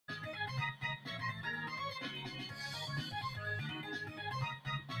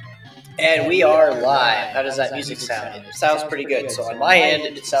And we are live. How does that music sound? It sounds pretty good. So on my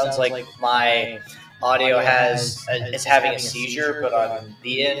end, it sounds like my audio is having a seizure, but on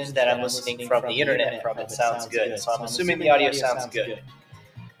the end that I'm listening from the internet from, it sounds good. So I'm assuming the audio sounds good,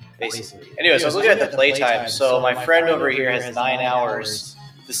 basically. Anyways, I was looking at the playtime. So my friend over here has 9 hours,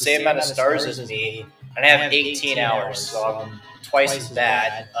 the same amount of stars as me, and I have 18 hours, so I'm twice as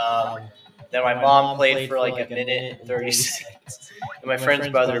bad. Then my mom played for like a minute and 30 seconds. And my friend's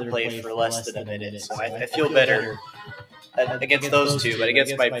brother played for less than a minute, so I feel better against those two, but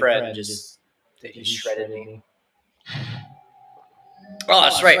against my friend, he shredded me. Oh,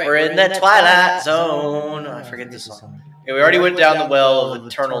 that's right, we're in the Twilight Zone. I forget this song. Okay, we already went down the well of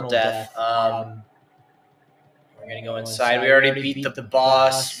eternal death. We're gonna go inside. We already beat the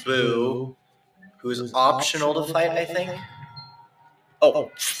boss, Boo, who's optional to fight, I think.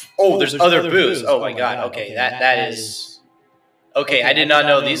 Oh, there's other Boos. Oh my god. Okay, that is. Okay, I did not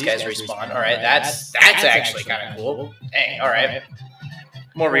know these guys respawn. All right, that's actually kind of cool. Dang, all right.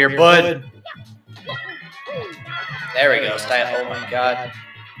 Come over here, bud. There we go. Style. Oh my god.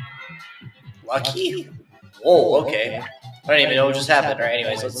 Lucky? Whoa, okay. I don't even know what just happened. All right,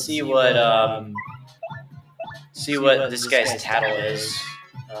 anyways, let's see what this guy's tattle is.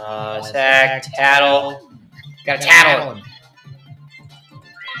 Attack, tattle. Gotta tattle him.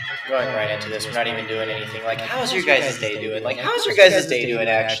 Going right into this, we're not even doing anything. Like, how's your guys' day doing? Like, how's your guys' day doing,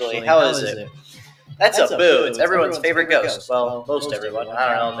 actually? How is it? That's a Boo. It's everyone's favorite ghost. Well, most everyone. I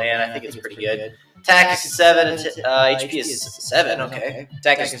don't know, man. I think it's pretty good. Attack is 7, HP is 7, okay.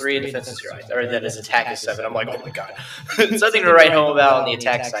 Attack is 3, and defense is 0. Or that is attack is 7. I'm like, oh my god. It's nothing to write home about on the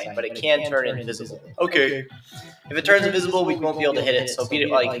attack site, but it can turn invisible. Okay. If it turns invisible, we won't be able to hit it, so beat it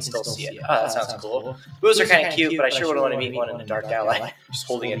while you can still see it. Oh, that sounds cool. Boos are kind of cute, but I sure wouldn't want to meet one in the dark alley. Just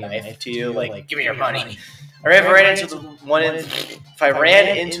holding a knife to you, like, give me your money. Alright, if I ran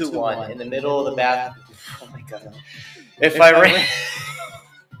into one in the middle of the bath... Oh my god. If I ran...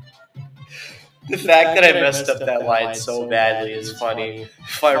 The fact that I messed up that line so badly is funny.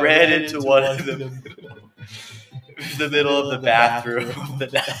 If I ran into one in the middle of the bathroom of the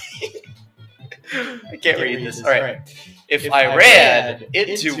night... I can't read this. All right. If I ran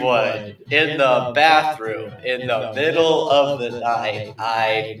into one in the bathroom in the middle of the night,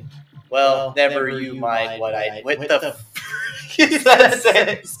 I'd... Well, never you mind what I... What the f*** is that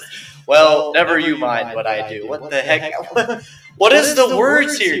sentence? Well, never you mind what I do. What the heck? What is the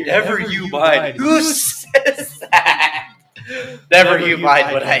words here? Never you mind. Who says that? Never you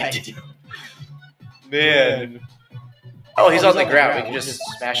mind what I do. Man. Oh, he's on the ground. We can just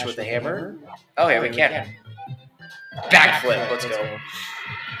smash it with a hammer? Oh, yeah, we can. Backflip. Let's go.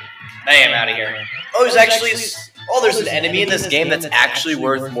 I am out of here. Oh, there's actually... Oh, there's an enemy in this game that's actually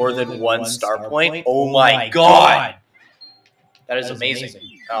worth more than 1 star point. Oh my god. That is amazing.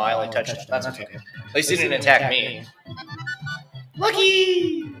 Oh, I only touched it. That's okay. At least he didn't attack me.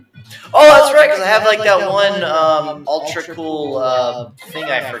 Lucky! Oh, that's right, because I have like that one ultra cool thing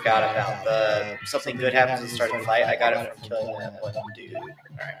I forgot about. Something good happens at the start of the fight. I got it from killing that one dude.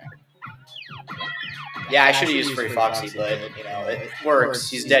 Alright. Yeah, I should have used Free Foxy, but, you know, it works.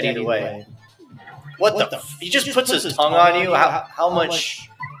 He's dead either way. What the f... He just puts his tongue on you? How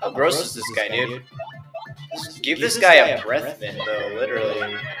gross is this guy, dude? Just give this guy a breath mint, though, literally.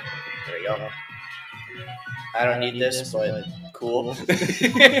 There we go. I don't need this, but cool.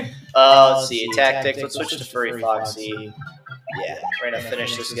 Let's see, tactics. Let's switch to Furry Foxy. Yeah, we're gonna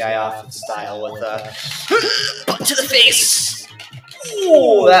finish this guy off in style with a butt to the face.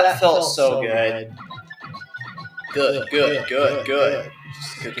 Ooh, that felt so good. Good.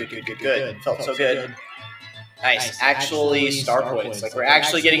 Felt so good. Nice. Actually, star points. Like, we're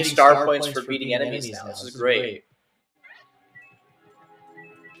actually getting star points for beating enemies now. This is great.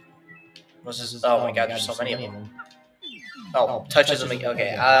 What's this? Oh my god, there's so many of them. Oh, touches them.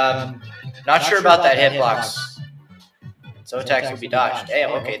 Okay, not sure about that hitbox. So attacks will be dodged.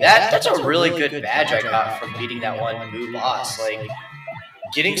 Damn, okay, that's a really good badge I got from beating that one Boo boss. Like,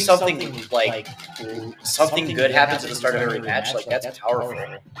 getting something like something good happens at the start of every match. Like, that's powerful.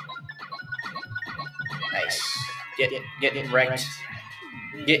 Nice. Getting wrecked.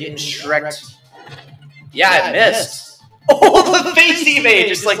 Getting shreked. Yeah, I missed. Oh, the face he made,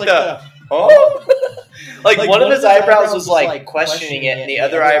 just like the... Oh? Like, one of his eyebrows was, like, questioning it, and the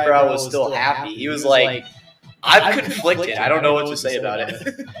other eyebrow was still happy. He was like, I'm conflicted. I don't know what to say about it.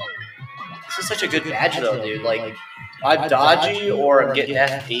 This is such a good badge, though, dude. Like, I'm dodgy or I'm getting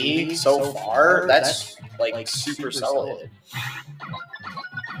FP so far. That's, like super solid.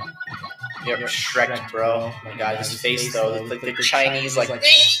 You're Shrek, bro. Oh my god, his face, though. The Chinese, like...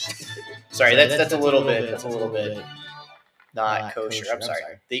 Sorry, that's a little bit. That's a little bit... not kosher. I'm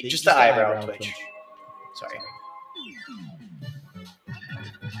sorry. Just the eyebrow twitch. Sorry.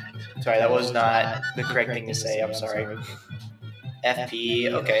 Sorry, that was not the correct thing to say. I'm sorry.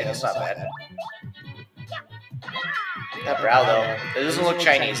 FP. Okay, that's not bad. That brow though, it doesn't look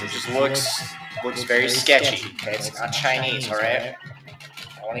Chinese. It just looks very sketchy. Okay, it's not Chinese. All right.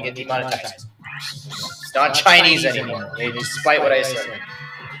 I want to get demonetized. It's not Chinese anymore. Okay, despite what I said.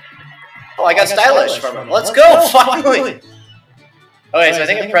 Oh, I got stylish from him. Let's go! Finally. Okay, so I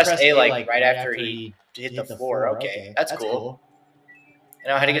think I pressed A like right after he hit the floor. Okay, that's cool. I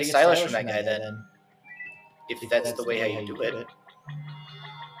know how to get stylish from that guy then. If that's the way how you do it.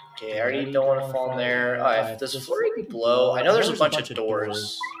 Okay, I already don't want to fall in there. Alright, does flurry blow? I know there's a bunch of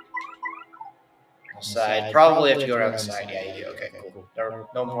doors. Side. Probably have to go around the side. Yeah, you do. Okay, cool.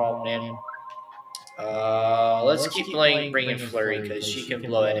 No problem, man. Let's keep bringing flurry because she can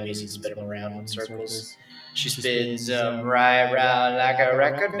blow enemies and spin them around in circles. She spins them right round like a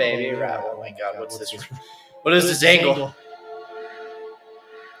record, baby. Right. Oh my god, what's this? What is this angle?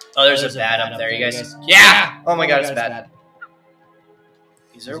 Oh, there's a bat up there, you guys. Yeah! Oh my god, it's bad.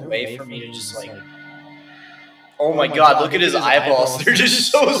 Is there a way for me to just like... Oh my god, look at his eyeballs. They're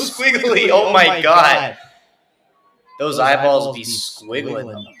just so squiggly. Oh my god. Those eyeballs be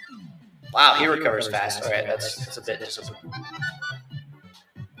squiggling them. Wow, he recovers fast. Alright, that's a bit disappointing.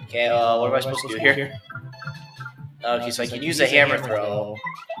 Okay, what am I supposed to do here? Okay, so I can use a hammer throw.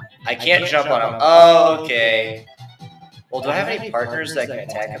 I can't jump on him. Oh, okay. Well, do I have any partners that can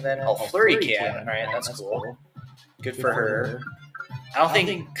attack him then? Oh, Flurry can. Alright, that's cool. Good for her. I don't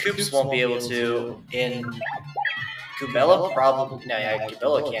think Koops won't be able to. In Gubella probably. No, yeah,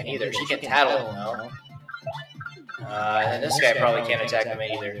 Gubella can't either. She can tattle him though. And this guy probably can't attack him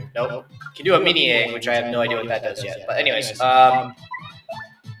either. Nope. Can do a mini egg, which I have no idea what that does yet. But anyways,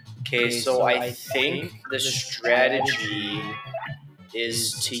 okay, so I think the strategy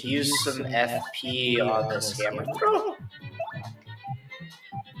is to use some FP on this hammer throw.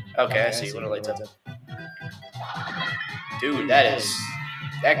 Okay, I see what it lights up. Dude, that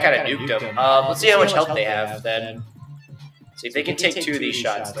kind of nuked him. Let's see how much health they have then. See if they can take 2 of these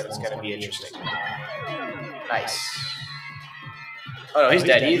shots, then it's going to be interesting. Nice. Oh no, he's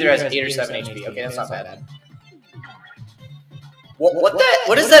dead. He either has 8 or 7 HP. Okay, that's not bad.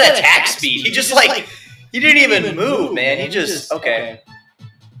 What is that attack speed? He just like, he didn't even move, man. He just, okay.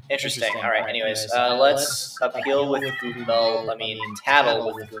 Interesting. Alright, anyways, let's appeal with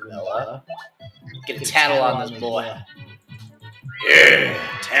tattle with Gubella. Get a tattle on this boy.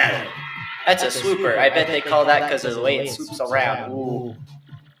 Yeah, tattle. That's a swooper. I bet they call that because of the way it swoops around. Ooh.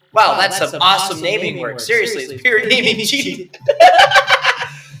 Wow, that's some awesome naming work. Seriously, it's pure naming cheating.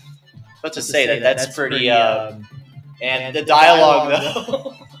 What to say that's pretty, and the dialogue,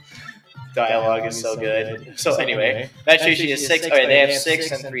 though. Dialogue is so good. So anyway, match ratio is 6. Alright, they have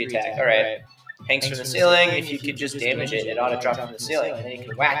 6 and 3 attack. Alright. Hangs from the ceiling. If you could just damage it, it ought to drop from the ceiling, and then you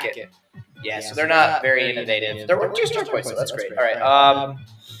can whack it. Yeah, so they're not very innovative. They're 2 star points, so that's great. Alright,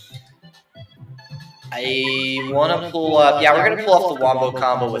 I want to pull up... Yeah, we're going to pull off the Wombo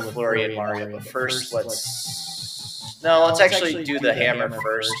combo with Flurry and Mario, but first let's actually do the hammer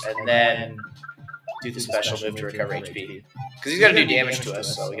first, and then do the special move to recover HP. Because he's going to do damage to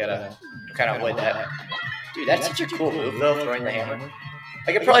us, so we got to kind of avoid that. Dude, that's such a cool move, though, throwing the hammer.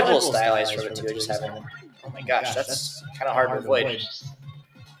 I could probably pull a stylized from it, too, just having... Oh my gosh, that's kind of hard to avoid.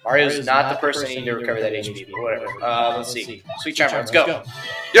 Mario's not the person needing to recover that HP, but whatever. Let's see. Sweet Charmer, let's go.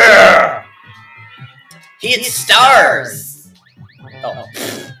 Yeah! He hits stars! Oh,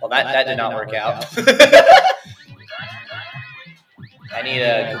 well, that did not work out. I need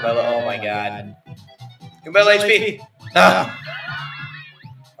a Gubella. Oh my god. Gubella HP! Ah.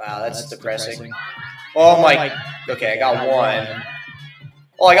 Wow, that's depressing. Oh my... Okay, I got 1.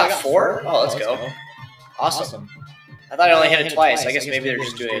 Oh, I got 4? Oh, let's go. Awesome. I thought I only hit it twice. I guess maybe they're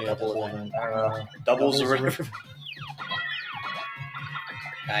just doing a double of them. I don't know. Doubles or whatever.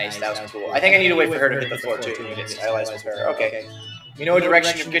 Nice, that was cool. I think I need to wait for her to hit the floor too and get stylized with her. Okay. We know a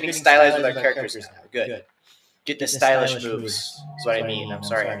direction of getting stylized with our characters now. Good. Get the stylish moves. That's what I mean. I'm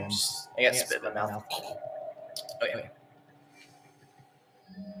sorry. I got spit in my mouth. Okay.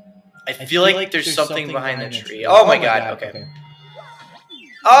 I feel like there's something behind the tree. Oh my god. Okay.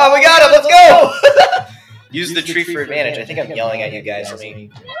 Oh, we got him. Let's go! Use the tree for advantage. I think I'm yelling at you guys. Let me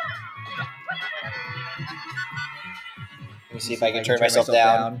see if I can turn myself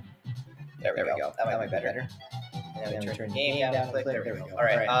down. There we go. That might be better. And then we turn the game down. Click. There we go. All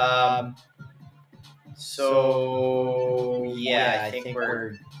right. So yeah, I think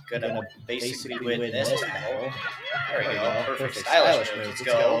we're gonna basically win this battle. There we go. Perfect stylish moves. Let's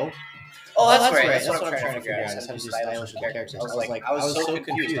go. Oh, that's right. That's what I'm trying to figure out. How to do stylish with characters. I was so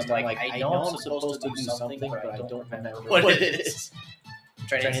confused. I'm like, I know I'm supposed to do something, but I don't remember what it is. I'm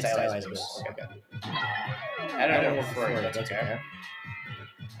trying to hit stylish moves. Okay. I don't know before it. That's okay.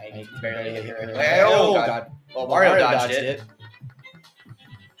 I barely hit her. Oh god. Well, Mario dodged it.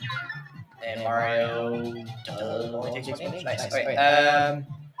 And Mario only takes 1 damage. Nice. Alright.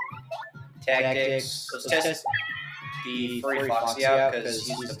 Tactics. Let's test the furry foxy out because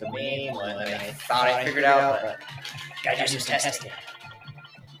he's the main one that I thought I figured out, but gotta do some testing.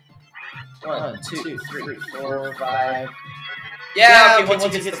 1, 2, 3, 4, 5. Yeah, okay, once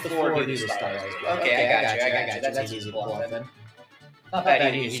it hits the 4, do the stars. Okay, I got you. That's easy to pull off then. Not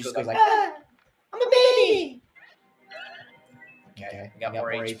bad, he just goes like, ah, I'm a baby! Okay, got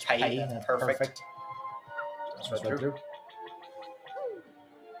more HP, perfect. Let's run through.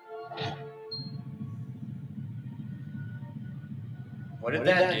 What did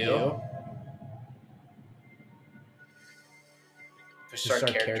that do? Just our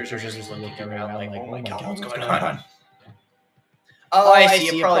characters are just looking around like, oh my god, what's going on? Oh, I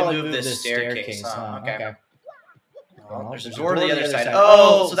see. You probably moved this staircase, huh? Okay. Oh, there's a door to the other side.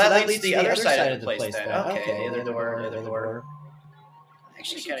 Oh, so that leads to the other side of the place then. Okay, the other door.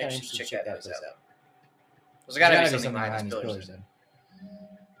 Actually, kind of interested to check that place out. There's gotta be something behind these pillars then.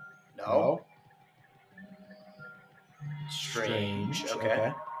 No. Strange.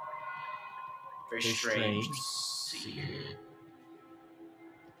 Okay. Very strange. Let's see here.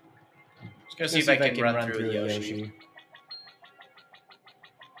 Just gonna see if I can run through the Yoshi.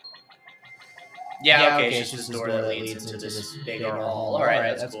 Yeah, okay, it's just this door that leads into this big hall.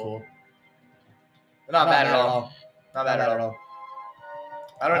 Alright, that's cool. Not bad at all. Not bad at all.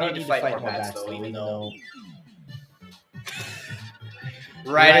 I don't need to fight more bats though, even though...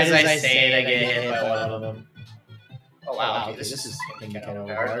 right as I say it, I get hit by one of them. Oh wow, okay, this is kind of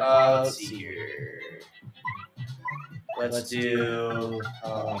overpowered. Let's see here. Let's do...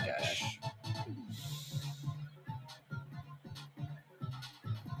 oh my gosh.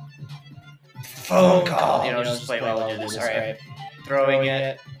 Phone call! You know, just play while we do this. Alright. Throwing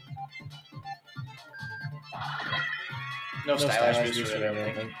it. No stylish moves or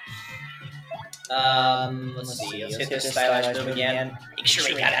anything. Let's see. Let's hit this stylish move again. Make sure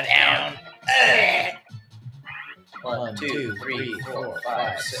we got it down. 1, 2, 3, 4,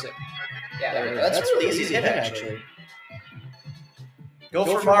 5, 6. Yeah, there we go. That's really easy to hit, actually. Go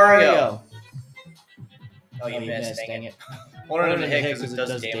for Mario! Oh, you missed. Dang it. Wanted him to hit because it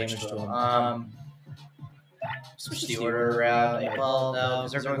does damage to him. Switch the order around. Well, no,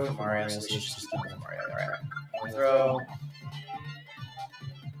 because they're going for Mario, so they should just go for Mario. Alright. Throw.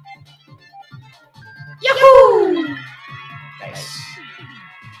 Yahoo! Nice.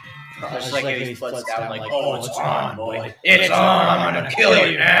 Just like if he floods down, like, oh, it's on, boy. It's on! I'm gonna kill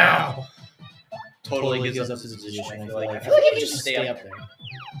you now! Totally gives up his position. I feel like he would just stay up there.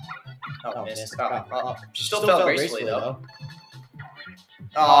 Oh, missed. She still fell gracefully, though.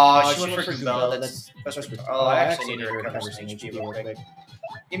 Oh, she went for Goombella. That's oh, I actually need to recover some HP real quick.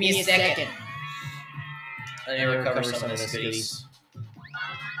 Give me a second. I need to recover some of this goodies.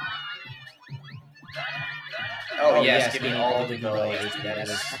 Oh, yes, give me all the Goombella HP. That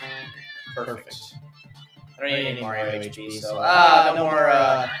is perfect. I don't need any Mario HP, so... no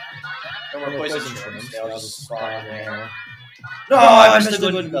more poison shrooms. They'll just spawn in there. No, I missed the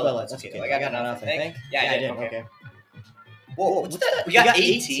good Goombella. That's okay. I got enough, I think. Yeah, I did. Okay. Whoa, what's that? We got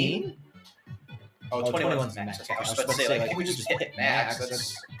 18? Oh, 21's max. Okay, I was about to say, like, we just hit max.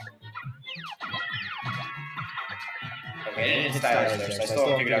 That's... okay, I didn't hit stylish there, so I still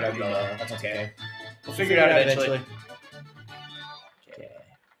haven't figured out Goombella. That's okay. We'll figure it out eventually. Okay.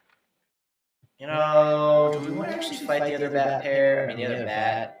 You know, do we want to actually fight the other bat pair? I mean, the other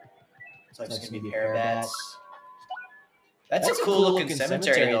bat. So it's going to be a pair of bats. That's a cool looking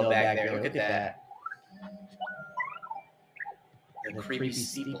cemetery though back there. Look at that. The creepy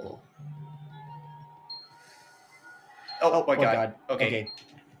steeple. Oh my god. Okay.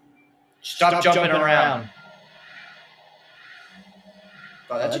 Stop jumping around.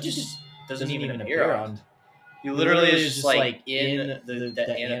 Oh, that just doesn't even appear on. You literally is just like in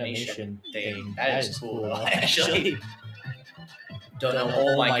the animation thing. That is cool though, actually. Don't know.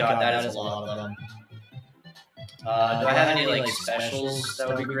 Oh my god, that is a lot of them. Do I have any like specials? That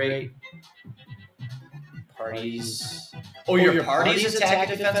would be great. Parties. Oh, your party's attack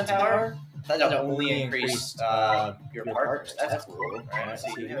defense power? I thought that would only increase your partners. That's cool. Alright, let's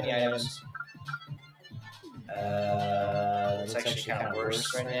see. Do you have any items? That's actually kind of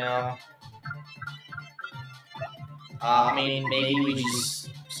worse right now. I mean, maybe we just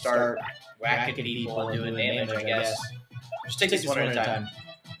start whacking people and doing damage, I guess. Just take this one at a time.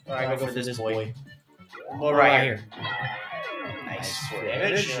 Alright, go for this boy. Well, right here. Nice. 4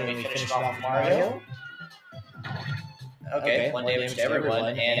 damage. And we finish off Mario. Okay, 1 damage to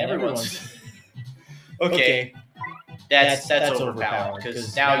everyone, and everyone's... Okay. That's overpowered,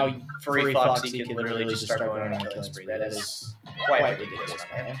 because now Furry Foxy can literally just start going on a killing spree. That is quite ridiculous,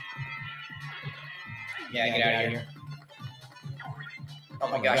 man. Yeah, get out of here. Oh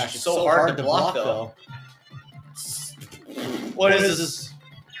my gosh, it's so hard to block, though. What is this?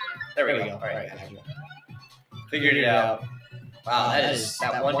 There we go. Alright. Figured it out. Wow,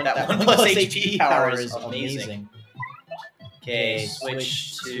 that one plus HP power is amazing. Okay,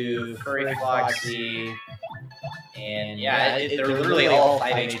 switch to Furry Foxy. And yeah, they're literally all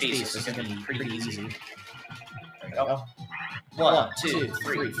 5 HP, so it's going to be pretty easy. There we go. 1, 2,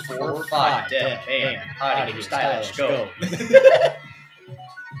 3, 4, 5. Dead. Bam. Hottie, stylish. Go.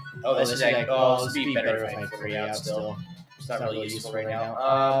 Oh, this is like, oh, this would be better if I free out still. It's not really useful right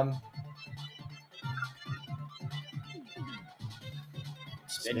now.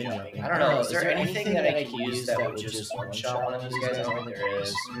 Spin jumping. I don't know. Is there anything that I can use that would just one-shot one of these guys? I don't think there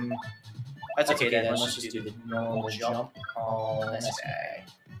is. That's okay then. Let's just do the normal jump on this guy.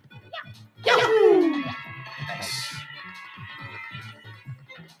 Yahoo! Nice.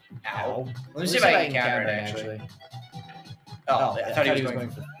 Ow. Let me see if I can counter it actually. Oh, I thought he was going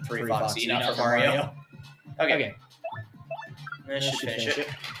for Furry Foxy, not for Mario. Okay. This should finish it.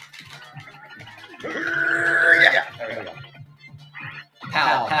 Yeah. There we go.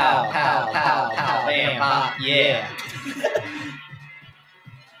 Pow, pow, pow, pow, pow, bam, pop, yeah.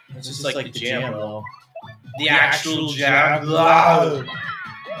 It's just like the jam, though. The actual jam. There we go.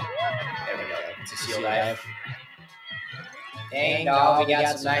 It's a seal dive. Dang, dog, we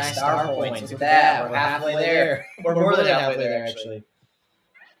got some nice star points. Look at that. We're halfway there. We're more than halfway there, actually.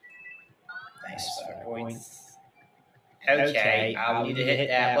 Nice star points. Okay, I'll need to hit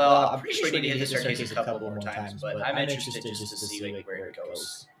that. Well, I'm pretty sure we need to hit the staircase a couple more times, but I'm interested just to see like, where it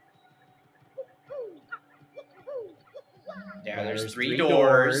goes. Yeah, there's 3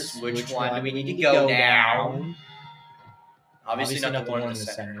 doors. Which one do we need to go down? Obviously not the one in the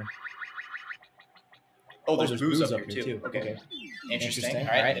center. Oh, there's booze up here too. Okay. Interesting.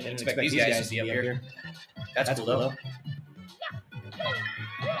 Alright, I didn't expect these guys to be up here. That's cool though.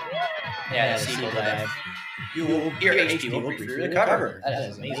 Yeah, that's sequel dive. Your HP will be recover. That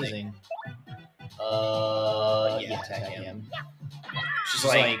is amazing. Yeah, attack him. She's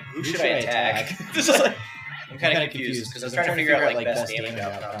like, who should I attack? I'm kind of confused because I was trying to figure out like best damage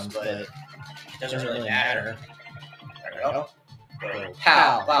outcomes, but it doesn't really matter. There we go. Go.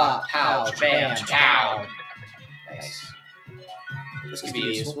 Pow, bop, pow, bam, chow. Nice. This could be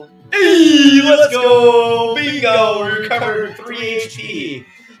useful. Hey, let's go! Bingo! We recovered 3 HP.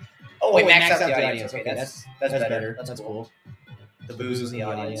 Oh wait, max out the audience. Okay, that's better. That's cool. The booze is in the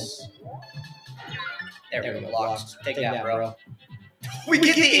audience. There we go. Blocks. Take that, bro. We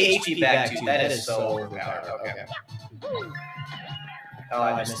get the HP back too. That is so overpowered. Okay. Oh,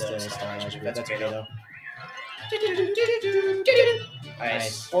 I missed the stylish. That's okay though.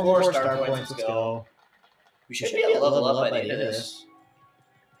 Nice. 4 more star points. Let's go. We should be able to level up by the end of this.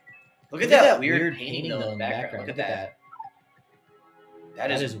 Look at that weird painting though in the background. Look at that. That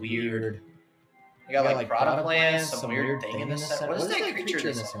is weird. You got like product plans, some weird thing in the center. What is that creature in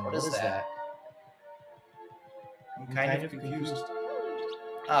the center? What is that? I'm kind of confused.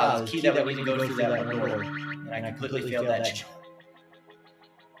 Ah, the key that we need to go through that one door. And I completely failed that.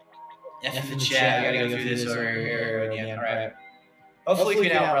 F in the chat, we gotta go through this over here again. Alright. Hopefully we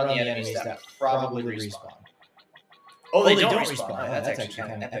can outrun the enemies that probably respawn. Oh, they don't respawn. Oh, that's actually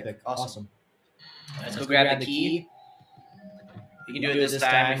kind of epic. Awesome. Let's go grab the key. We can do it this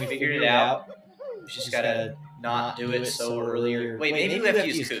time. We figured it out. We just gotta not do it so early. Wait, maybe we have to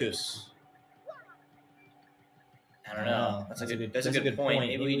use Koos. I don't know. That's a good point.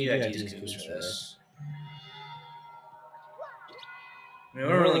 Maybe we do have to use Koos for this. I mean,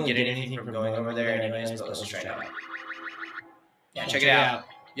 we don't really get anything from going over there anyways, but let's try it out. Yeah, check it out.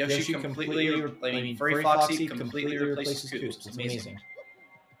 Yoshi Furry Foxy completely replaces Koos. It's amazing.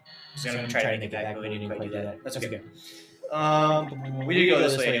 Just gonna try to make it back, but we didn't quite do that. That's okay. We did go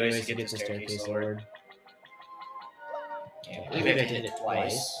this way anyways to get the staircase lowered. Okay, I believe we have to hit it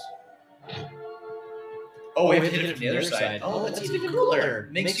twice. Oh, we have to hit it from the other side. Oh, that's even cooler.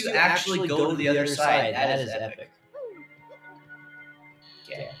 Makes you actually go to the other side. That is epic.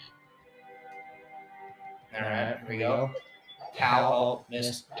 Okay. Alright, here we go. Pow. Oh,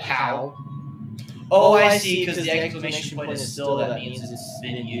 missed. Pow. Oh, I see, because the exclamation point is still, that means it's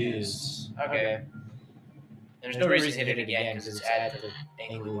been used. Okay. There's no reason to hit it again because it's at the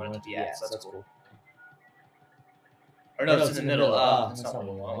angle we want it to be at, so that's cool. Or no, it's in the middle. That's not what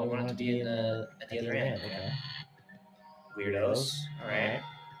we want. We want it to be at the other end. Okay. Weirdos. All right.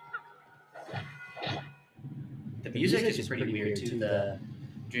 The music is pretty weird too. The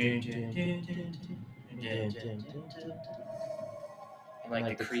and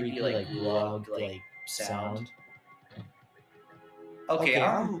like the creepy like log like sound. Okay,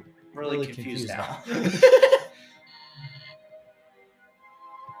 I'm really confused now.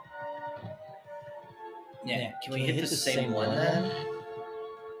 Yeah, can we hit the same one then?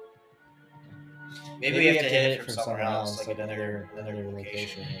 Maybe we have to hit it from somewhere else, like another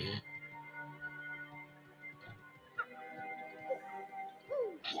location maybe.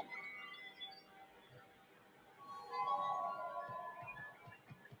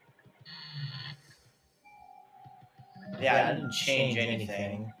 Yeah, I didn't change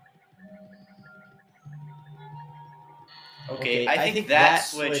anything. Okay, I think that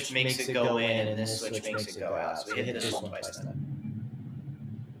switch makes it go in and this switch makes it go out. So we hit this one twice then.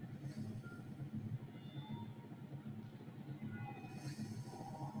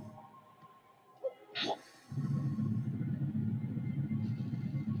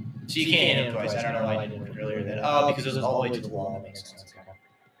 So you can't hit him twice. I don't know why I didn't earlier then. Oh, because it was all the way to the wall. That makes sense.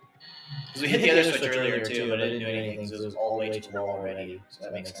 Because we hit the other switch earlier too, but it didn't do anything because it was all the way to the wall already. So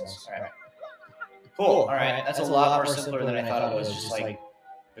that makes sense. All right. Cool. All right. That's a lot more simpler than I thought it was. Just like,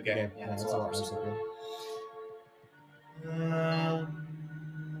 okay, yeah, that's a lot more simpler.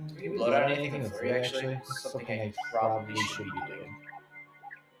 Do we load out anything with 3 actually? Something I probably should be doing.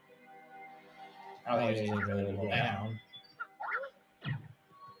 I don't think there's anything really to load down.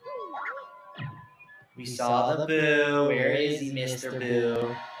 We saw the Boo. Where is he, Mr.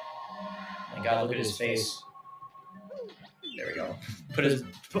 Boo? Oh my God, look at his face. There we go.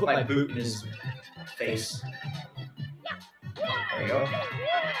 Put my boot in his face. There we go.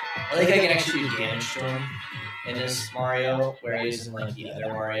 I think I can actually do damage to him in this Mario, whereas in like the other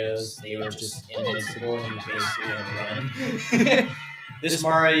Marios, they were just invincible and you basically had to run. This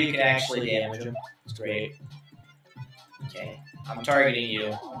Mario, you can actually damage him. It's great. Okay, I'm targeting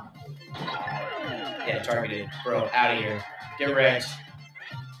you. Yeah, targeted. Bro, out of here. Get wrecked.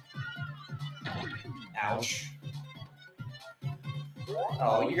 Ouch.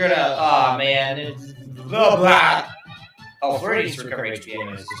 Oh, you're gonna... Aw, man. Blah, blah. Oh, Flurry needs to recover HP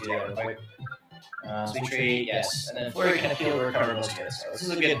anyways. Let's do that real quick. Sweet Treat, yes. And then Flurry can appeal to recover most hits. So this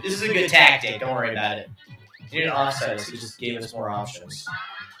is a good tactic. Don't worry about it. He didn't offset us. He just gave us more options.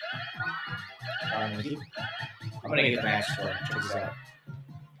 I'm gonna get the max score. Check this out.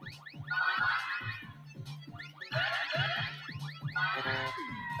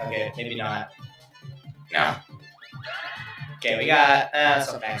 Okay, maybe not. No. Okay, we got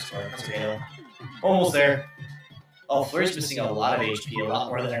some max score. That's okay though. Almost there. Oh, Flurry's missing a lot of HP, a lot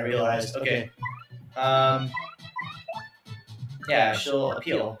more than I realized. Okay. Yeah, she'll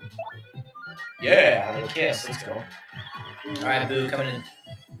appeal. Yeah, the kiss. Let's go. All right, Boo, coming in.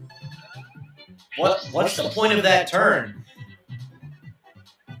 What's the point of that turn?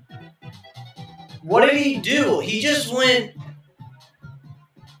 What did he do? He just went.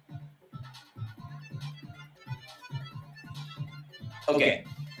 Okay,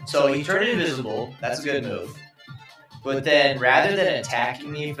 so he turned invisible. That's a good move. But then, rather than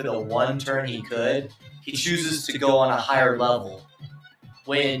attacking me for the one turn he could, he chooses to go on a higher level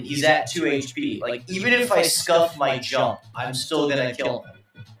when he's at 2 HP. Like, even if I scuff my jump, I'm still gonna kill him.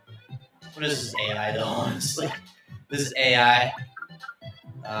 What is this AI, though, honestly? This is AI.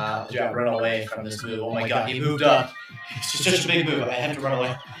 Yeah, run away from this move. Oh my God, he moved up. It's just such a big move. I have to run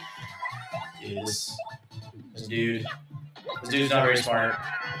away. Dude, this dude's not very smart.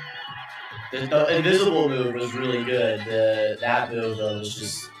 The invisible move was really good. That move, though, was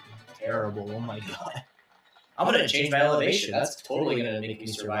just terrible. Oh my God. I'm going to change my elevation. That's totally going to make me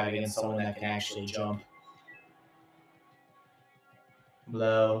survive against someone that can actually jump.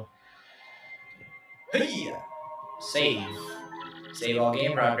 Blow. Hey! Save. Save all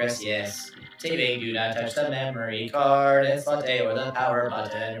game progress, yes. Saving, do not touch the memory card and Slante or the power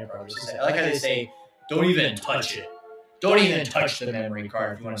button. Your progress. I like how they say, don't even touch it. Don't even touch the memory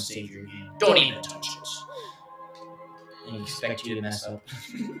card if you want to save your game. Don't even touch it. And you expect you to mess up.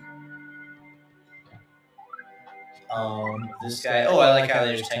 This guy. Oh, I like how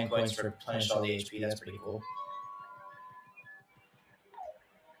there's 10 coins for replenish all the HP. That's pretty cool.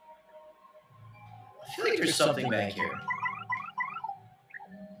 I feel like there's something back here.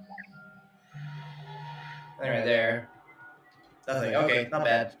 Right there. Nothing. Okay, not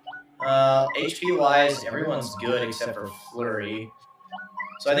bad. HP wise, everyone's good except for Flurry.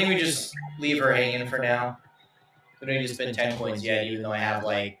 So I think we just leave her hanging for now. We don't need to spend 10 coins yet, even though I have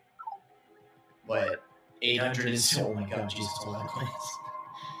like, what, 800 is, oh my god, Jesus, a lot of coins.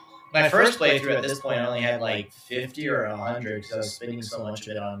 My first playthrough at this point, I only had like 50 or 100 because I was spending so much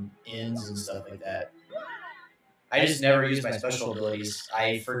of it on ins and stuff like that. I just never used my special abilities.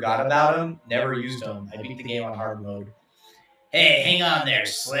 I forgot about them, never used them. I beat the game on hard mode. Hey, hang on there,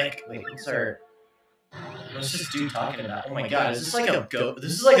 Slick. Wait, what's this dude talking about? Oh my god, is this like a goat?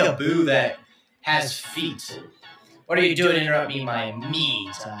 This is like a boo that has feet. What are you doing interrupting my me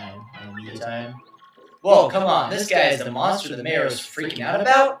time? My me time? Whoa, come on, this guy is the monster the mayor is freaking out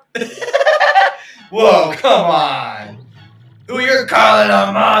about? Whoa, come on! Who you're calling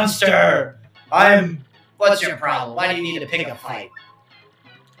a monster? What's your problem? Why do you need to pick a fight?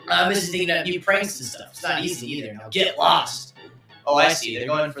 I'm just thinking of new pranks and stuff. It's not easy either. Now get lost. Oh, I see. They're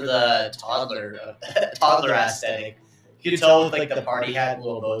going for the toddler aesthetic. You can tell with like the party hat and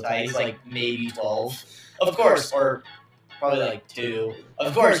little bow tie. He's like maybe 12, of course, or probably like 2.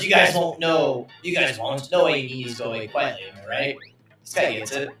 Of course, you guys won't know. You guys won't know what he means. Go away quietly, am I right? This guy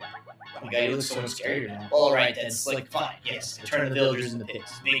gets it. Oh my god, he looks so much scarier now. All right then, Slick. Fine. Yes, I turn the villagers into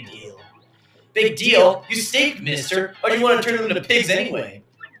pigs. Big deal. Big deal? You stink, mister. Why do you want to turn them into pigs anyway?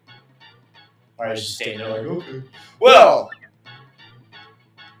 Alright, just staying there like, okay. Well,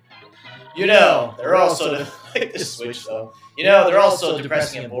 you know, they're also like this switch though. You know, they're also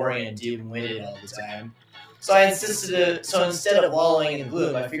depressing and boring and dim-witted all the time. So I insisted so instead of wallowing in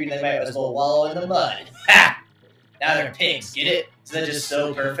gloom, I figured they might as well wallow in the mud. Ha! Now they're pigs, get it? Isn't that just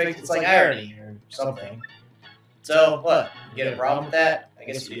so perfect? It's like irony or something. So, what? You get a problem with that? I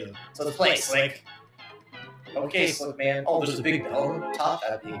guess you do. So the play, Slick. Okay, Slick man. Oh, there's a big bell on the top.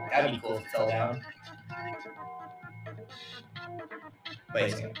 That'd be cool if it fell down.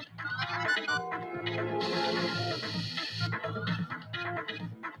 Wait a second.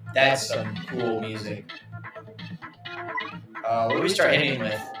 That's some cool music. What do we start hitting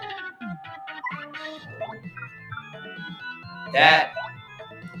with? That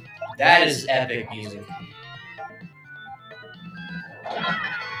is epic music.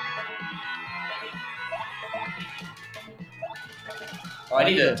 Oh, I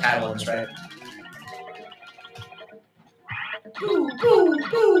need to title this, right? Boo, boo,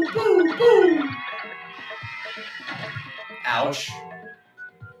 boo, boo, boo. Ouch.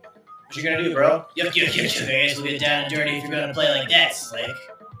 What you gonna do, bro? Yuck, yuck, yuck, yuck. I guess we'll get down and dirty if you're gonna play like that, Slick.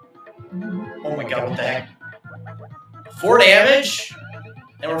 Oh my god, what the heck? 4 damage?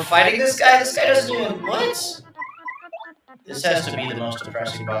 And we're fighting this guy? This guy doesn't even... What? This has to be the most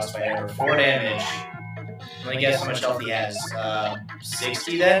depressing boss fight ever. 4 damage. Let me guess how much health he has.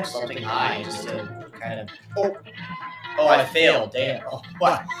 60 then? Something high, just to kind of... Oh, I failed. Damn. Oh,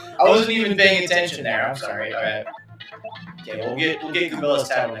 wow. I wasn't even paying attention there. I'm sorry. Alright. Okay, we'll get Gabilla's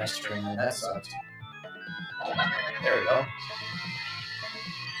title next turn, then. That sucks. There we go.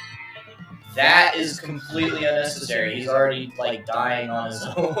 That is completely unnecessary. He's already, like, dying on his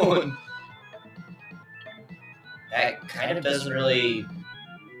own. That kind of doesn't really...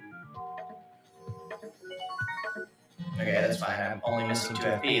 Okay, that's fine. I'm only missing 2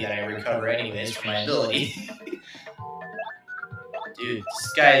 FP that I recover anyways from my ability. Dude,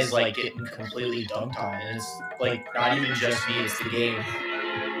 this guy is like getting completely dunked on, and it's like not even just me, it's the game.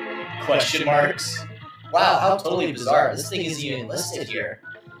 Question marks? Wow, how totally bizarre. This thing isn't even listed here.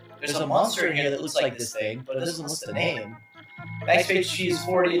 There's a monster in here that looks like this thing, but it doesn't list the name. Max HP is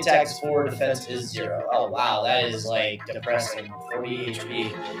 40, attacks 4, defense is 0. Oh wow, that is like depressing. 40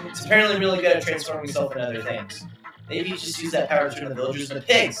 HP. It's apparently really good at transforming himself into other things. Maybe you just use that power to turn the villagers into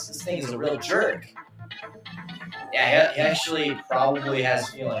pigs. This thing is a real jerk. Yeah, he actually probably has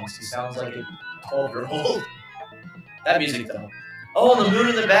feelings. He sounds like a 12-year-old. That music, though. Oh, and the moon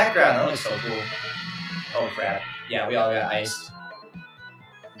in the background. That looks so cool. Oh, crap. Yeah, we all got iced. So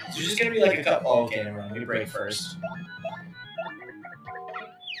there's just gonna be like a couple... Oh, okay, never mind. We break first.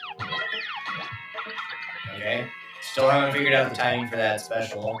 Okay. Still haven't figured out the timing for that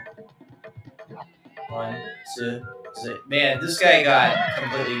special. 1, 2, 3. Man, this guy got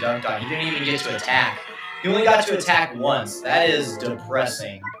completely dunked on. He didn't even get to attack. He only got to attack once. That is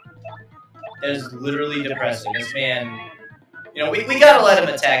depressing. That is literally depressing. This man... You know, we gotta let him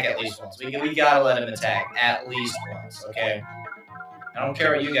attack at least once. We gotta let him attack at least once, okay? I don't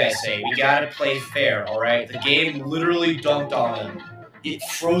care what you guys say. We gotta play fair, alright? The game literally dunked on him. It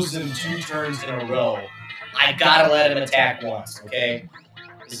froze him 2 turns in a row. I gotta let him attack once, okay?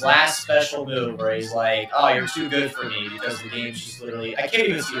 His last special move where he's like, oh, you're too good for me because the game's just literally... I can't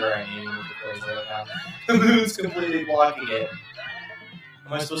even see where I am with the cursor right now. The moon's completely blocking it. How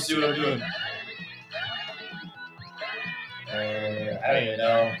am I supposed to do what I'm doing? I don't even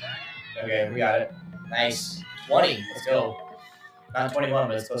know. Okay, we got it. Nice. 20. Let's go. Not 21,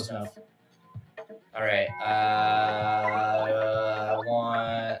 but it's close enough. Alright, I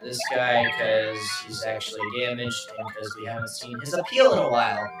want this guy because he's actually damaged and because we haven't seen his appeal in a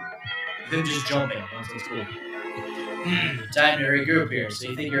while. Him just jumping. That's cool. Time to regroup here. So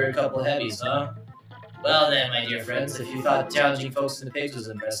you think you're a couple heavies, huh? Well then, my dear friends, if you thought challenging folks in the pigs was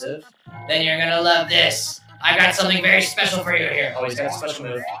impressive, then you're gonna love this. I got something very special for you here. Oh, he's got a special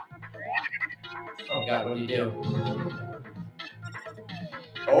move. Oh god, what do you do?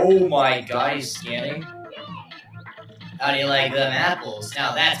 Oh my god, he's scanning. How do you like them apples?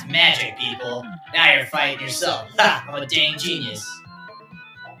 Now that's magic, people. Now you're fighting yourself. Ha! I'm a dang genius.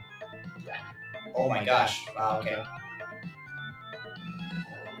 Oh my gosh. Wow, okay.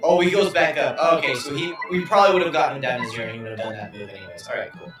 Oh, he goes back up. Oh, okay, so we probably would have gotten him down to 0 and he would have done that move anyways.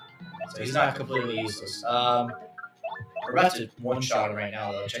 Alright, cool. So he's not completely useless. We're about to one-shot him right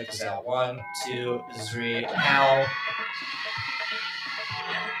now, though. Check this out. 1, 2, 3. Ow.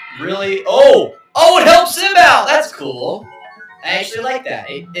 Really? Oh! Oh, it helps him out! That's cool. I actually like that.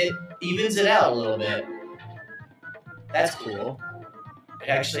 It evens it out a little bit. That's cool. It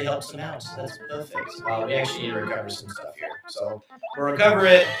actually helps him out, so that's perfect. We actually need to recover some stuff here. So, we'll recover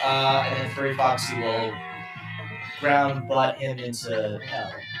it, and then Furry Foxy will ground butt him into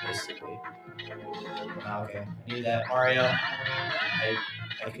hell, basically. Okay, I need that Mario.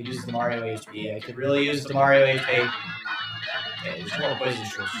 I could use the Mario HP. I could really use the Mario HP. Okay, there's more poison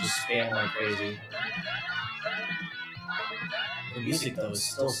strips, just spam like crazy. The music, though, is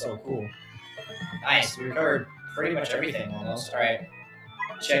still so cool. Nice, we recovered pretty much everything, almost. Alright,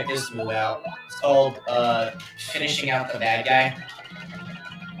 check this move out. It's called, finishing out the bad guy.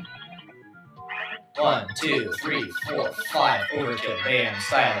 1, 2, 3, 4, 5, overkill, bam,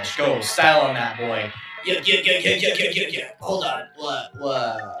 stylish, go, style on that boy. Yeah. Hold on,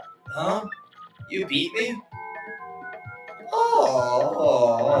 what? Huh? You beat me?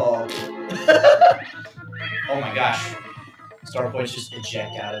 Oh. Oh my gosh. Star points just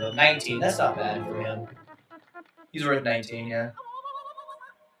eject out of him. 19, that's not bad for him. He's worth 19, yeah.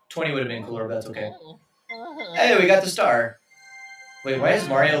 20 would have been cooler, but that's okay. Hey, we got the star. Wait, why is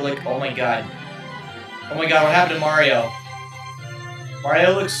Mario like, oh my god. Oh my god, what happened to Mario?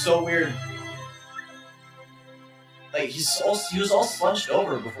 Mario looks so weird. Like, he was all slunched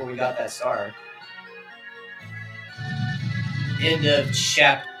over before we got that star. End of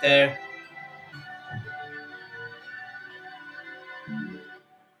chapter.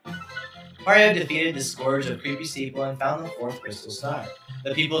 Mario defeated the scourge of creepy sequel and found the 4th crystal star.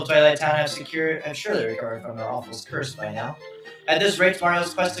 The people of Twilight Town have surely recovered from their awful curse by now. At this rate,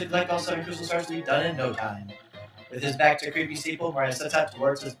 Mario's quest to collect all 7 crystal stars will be done in no time. With his back to creepy sequel, Mario sets out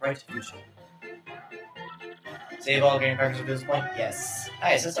towards his bright future. Save all game characters at this point? Yes.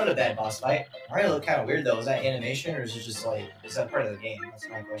 Nice, that's not a bad boss fight. Mario looked kind of weird though. Is that animation or is it just like, is that part of the game? That's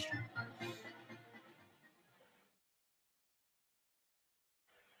my question.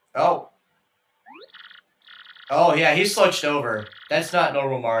 Oh. Oh yeah, he switched over. That's not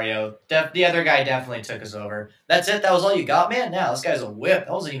normal Mario. The other guy definitely took us over. That's it? That was all you got, man? Nah, this guy's a whip.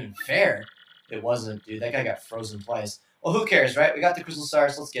 That wasn't even fair. It wasn't, dude. That guy got frozen twice. Well, who cares, right? We got the crystal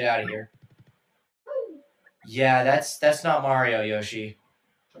stars. Let's get out of here. Yeah, that's not Mario, Yoshi.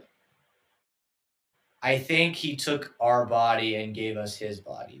 I think he took our body and gave us his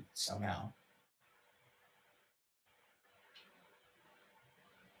body somehow.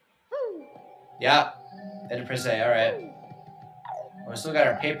 Yeah. Ed per se, alright. We still got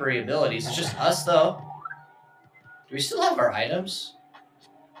our papery abilities. It's just us, though. Do we still have our items?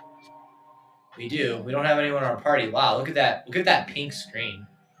 We do. We don't have anyone in our party. Wow, look at that. Look at that pink screen.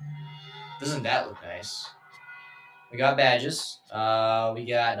 Doesn't that look nice? We got badges. We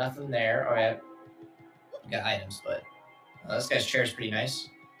got nothing there. Alright. We got items, but this guy's chair is pretty nice.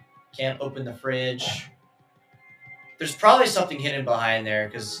 Can't open the fridge. There's probably something hidden behind there,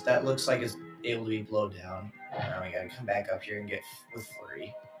 because that looks like it's able to be blown down. Now we gotta come back up here and get with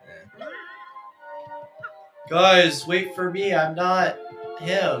Flurry. Guys, wait for me. I'm not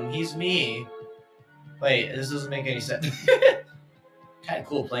him. He's me. Wait, this doesn't make any sense. Kind of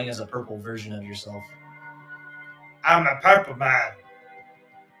cool playing as a purple version of yourself. I'm a purple man.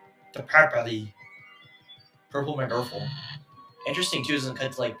 The purpley. Purple McGurfle. Interesting too, isn't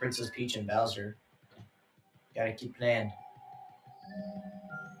cut to like Princess Peach and Bowser. Gotta keep playing.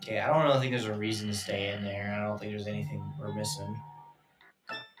 Okay, I don't really think there's a reason to stay in there. I don't think there's anything we're missing.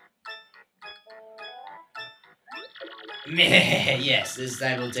 Yes, this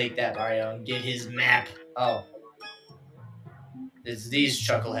time we'll take that Mario and get his map. Oh. It's these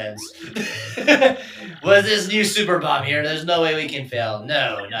chuckleheads. With this new super bomb here, there's no way we can fail.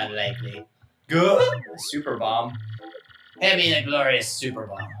 No, not likely. Good. Super bomb. Hand me the glorious super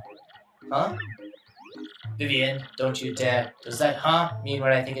bomb. Huh? Vivian, don't you dare. Does that huh mean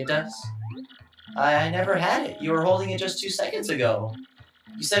what I think it does? I never had it. You were holding it just 2 seconds ago.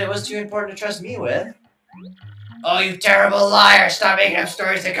 You said it was too important to trust me with. Oh, you terrible liar! Stop making up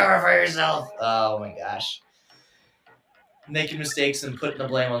stories to cover for yourself! Oh my gosh. Making mistakes and putting the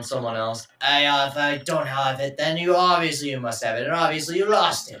blame on someone else. If I don't have it, then you must have it, and obviously you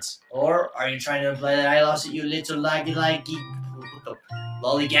lost it. Or are you trying to imply that I lost it, you little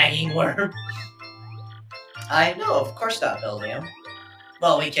lollygagging worm? I know, of course not, Beldam.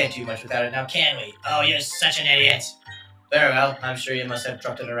 Well, we can't do much without it now, can we? Oh, you're such an idiot. Very well, I'm sure you must have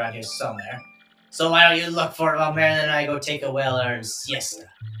dropped it around here somewhere. So why don't you look for it while Marilyn and I go take a well-earned siesta?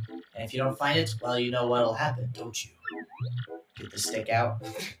 And if you don't find it, well, you know what'll happen, don't you? Get the stick out.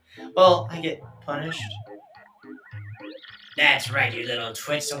 Well, I get punished. That's right, you little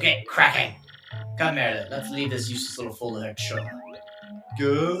twit, so get cracking. Come, Marilyn, let's leave this useless little fool to her chore.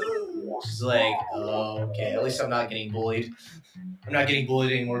 Good. She's like, oh, okay, at least I'm not getting bullied. I'm not getting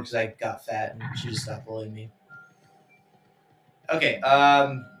bullied anymore because I got fat and she just stopped bullying me. Okay,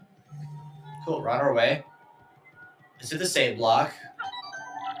 cool, we're on our way. Is it the save block?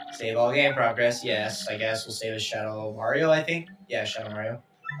 Save all game progress, yes. I guess we'll save as Shadow Mario, I think. Yeah, Shadow Mario.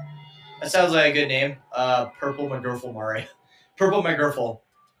 That sounds like a good name. Purple McGurfle Mario. Purple McGurfle.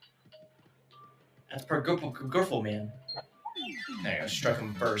 That's Purple man. There you go, struck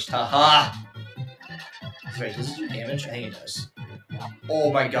him first. Haha! Wait, does it do damage? I think it does.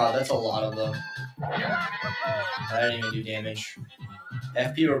 Oh my god, that's a lot of them. I didn't even do damage.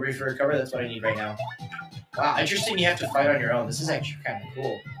 FP or brief recover, that's what I need right now. Wow, interesting you have to fight on your own. This is actually kind of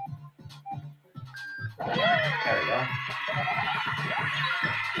cool. There we go.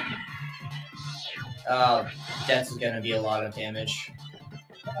 Death is gonna be a lot of damage.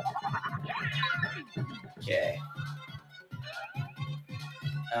 Okay.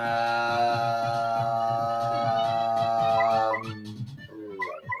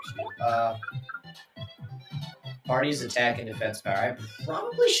 Party's attack and defense power. I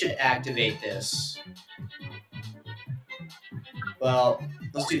probably should activate this. Well,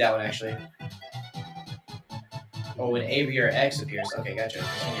 let's do that one actually. Oh, when A, B, or X appears. Okay, gotcha. This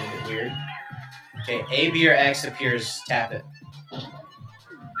is a bit weird. Okay, A, B, or X appears. Tap it.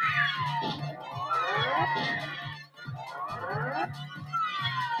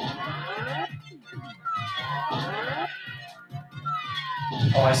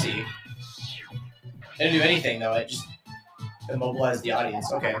 Oh, I see. It didn't do anything though. It just immobilized the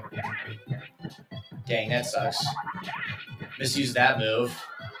audience. Okay. Dang, that sucks. Misused that move.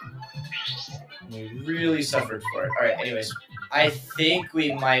 We really suffered for it. Alright, anyways. I think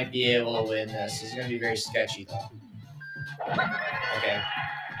we might be able to win this. It's going to be very sketchy, though. Okay.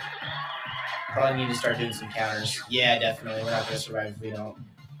 Probably need to start doing some counters. Yeah, definitely. We're not going to survive if we don't.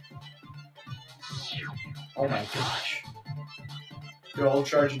 Oh my gosh. They're all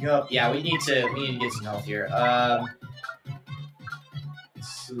charging up. Yeah, we need to get some health here.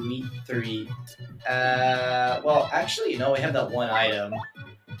 Sweet 3. Well, actually, no, we have that one item.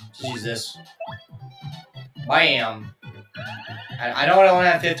 Just use this. Bam! I know I don't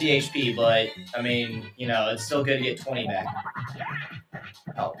have 50 HP, but, I mean, you know, it's still good to get 20 back.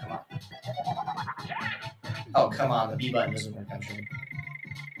 Oh, come on. Oh, come on, the B button doesn't work, I'm sure.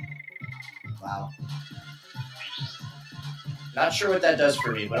 Wow. Not sure what that does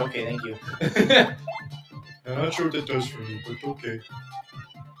for me, but okay, thank you. I'm not sure what that does for me, but okay.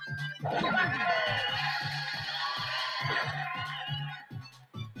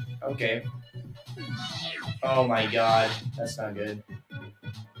 Okay. Oh my god, that's not good.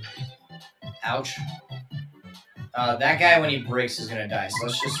 Ouch. That guy, when he breaks, is gonna die, so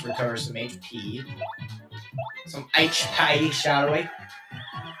let's just recover some HP. Some HP, shall we?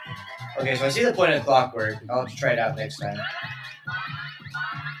 Okay, so I see the point of the clockwork. I'll have to try it out next time.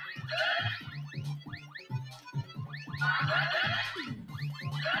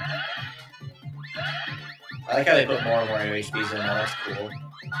 I like how they put more and more HPs in there, that's cool.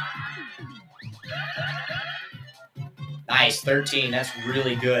 Nice, 13, that's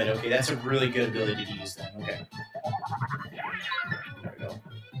really good. Okay, that's a really good ability to use then, okay. There we go.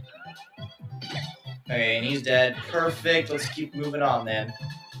 Okay, and he's dead. Perfect, let's keep moving on then.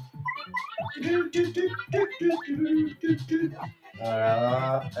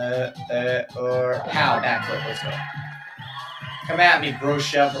 Or pow, backflip, let's go. Come at me, bro,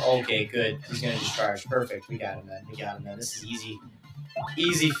 chef. Okay, good. He's gonna discharge. Perfect. We got him then. We got him then. This is easy.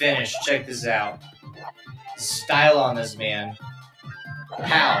 Easy finish. Check this out. Style on this man.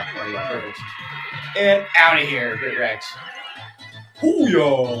 Pow. There you go. Perfect. And out of here. Get wrecked.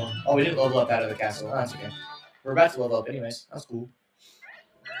 Hoo-yah! Oh, we didn't level up out of the castle. Oh, that's okay. We're about to level up anyways. That's cool.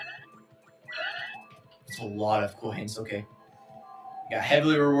 That's a lot of coins. Okay. Got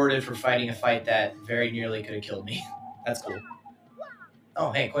heavily rewarded for fighting a fight that very nearly could have killed me. That's cool.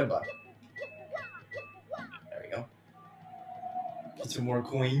 Oh, hey, coin block. There we go. Get some more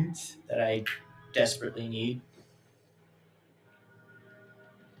coins that I desperately need.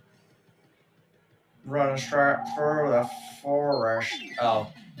 Run straight through the forest. Oh,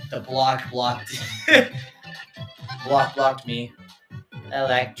 the block blocked. blocked me.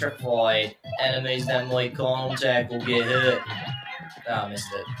 Electrified. Enemies that make contact will get hit. Oh, I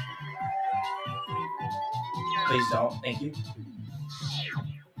missed it. Please don't. Thank you.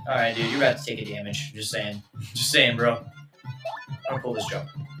 Alright, dude, you're about to take a damage. Just saying. Just saying, bro. I'm gonna pull this jump.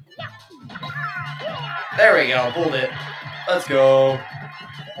 There we go. Pulled it. Let's go.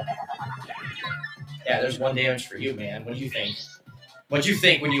 Yeah, there's 1 damage for you, man. What do you think? What'd you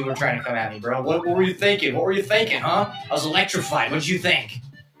think when you were trying to come at me, bro? What were you thinking? What were you thinking, huh? I was electrified. What'd you think?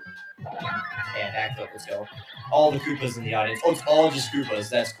 And backflip. Let's go. All the Koopas in the audience. Oh, it's all just Koopas.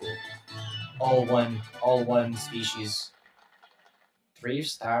 That's cool. All one species. 3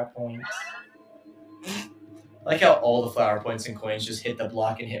 star points. I like how all the flower points and coins just hit the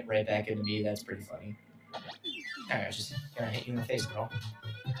block and hit right back into me. That's pretty funny. Alright, I was just gonna hit you in the face, bro.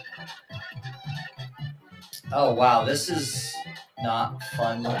 Oh wow, this is not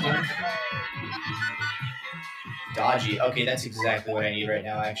fun looking. Dodgy. Okay, that's exactly what I need right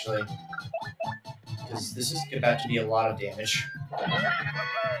now, actually. Because this is about to be a lot of damage.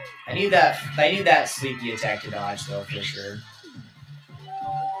 I need that sleepy attack to dodge though, for sure.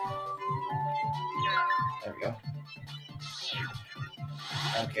 There we go.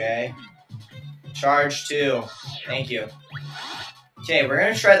 Okay. Charge 2. Thank you. Okay, we're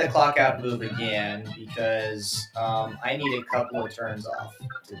gonna try the clock out move again because I need a couple of turns off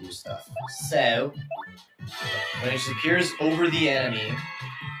to do stuff. So when it just appears over the enemy,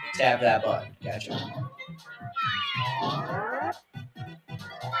 tap that button. Gotcha.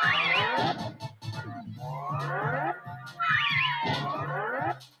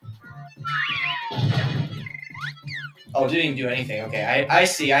 Oh, didn't even do anything. Okay, I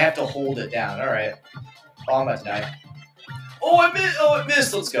see. I have to hold it down. All right. Oh, I'm about to die. Oh, I missed. Oh, it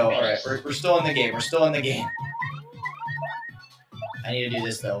missed. Let's go. All right, we're still in the game. We're still in the game. I need to do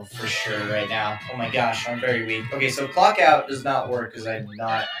this though for sure right now. Oh my gosh, I'm very weak. Okay, so clock out does not work because I'm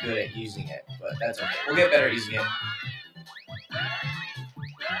not good at using it, but that's okay. We'll get better at using it.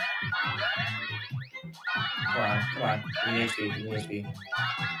 Come on. Give me the HP. Give me the HP.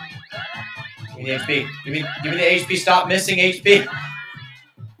 Give me the HP. Give me the HP. Stop missing HP.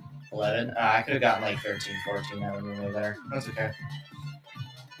 11. I could have gotten like 13, 14. That would have been way better. That's okay.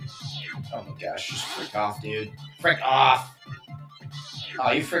 Oh my gosh, just frick off, dude. Frick off.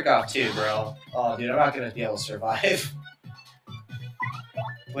 Oh, you frick off too, bro. Oh, dude, I'm not gonna be able to survive.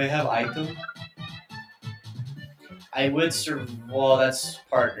 Do I have item? I would well, that's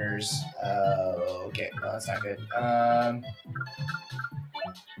partners. Okay, no, that's not good.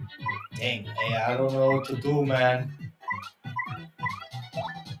 Dang, hey, I don't know what to do, man.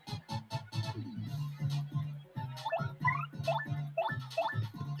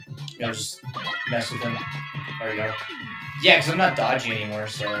 You know, just mess with him. There we go. Yeah, because I'm not dodging anymore,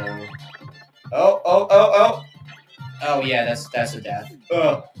 so... Oh, yeah, that's a death.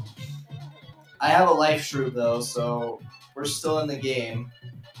 Ugh. I have a life shroom, though, so we're still in the game.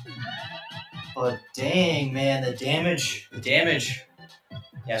 But dang, man, the damage.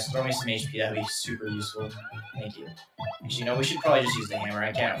 Yes, throw me some HP, that'd be super useful. Thank you. Actually, you know, we should probably just use the hammer.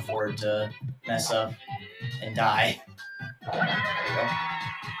 I can't afford to mess up and die. There we go.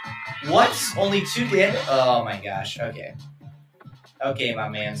 What? Only 2 damage? Oh my gosh, okay. Okay, my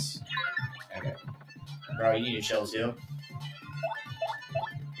mans. Okay. Bro, you need to chill too.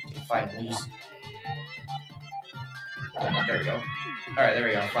 Okay, fine, lose. There we go. Alright, there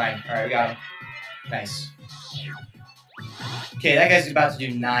we go, fine. Alright, we got him. Nice. Okay, that guy's about to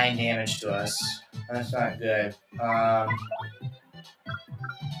do 9 damage to us. That's not good. Doesn't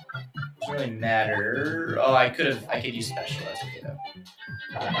really matter. Oh, I could use special, that's okay though.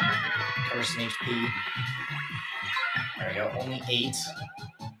 Cover some HP. There we go, only 8.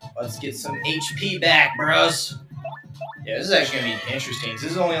 Let's get some HP back, bros. Yeah, this is actually gonna be interesting. This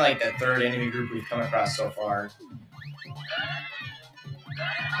is only like the 3rd enemy group we've come across so far.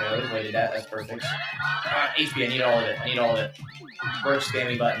 Okay, I avoided that. That's perfect. HP, I need all of it. Work,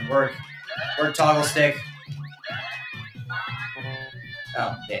 spammy button. Work toggle stick.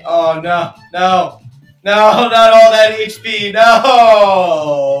 Oh, okay. Oh, no. No, not all that HP.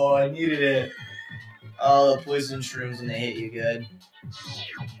 No! I needed it. Oh, the poison shrooms when they hit you good.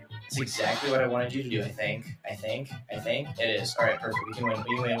 That's exactly what I wanted you to do, I think. It is. Alright, perfect. We can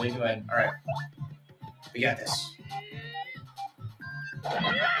win. Alright. We got this.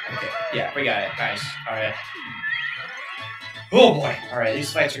 Okay, yeah, we got it. Nice. Alright. Oh boy. Alright,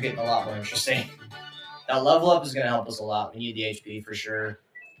 these fights are getting a lot more interesting. Now, level up is going to help us a lot. We need the HP for sure.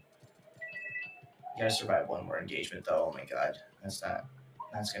 You gotta survive one more engagement, though. Oh my god. That's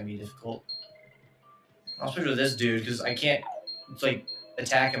going to be difficult. I'll switch with this dude, because I can't, it's like,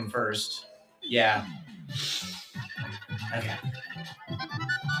 attack him first. Yeah. Okay.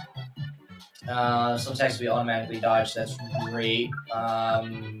 Some attacks we automatically dodge. That's great.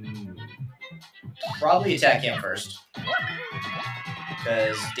 Probably attack him first.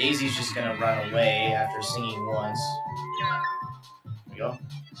 Because Daisy's just going to run away after singing once. There we go.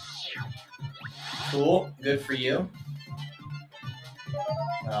 Cool. Good for you.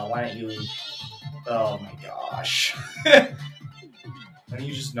 Why don't you... Oh my gosh. Why don't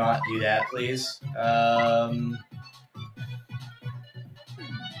you just not do that, please? I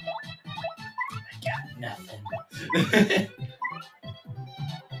got nothing.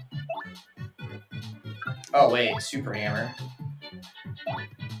 Oh wait, Super Hammer.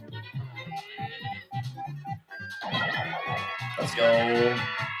 Let's go.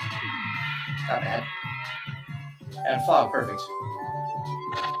 Not bad. And Fog, perfect.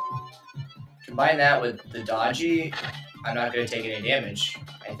 Combine that with the dodgy, I'm not going to take any damage,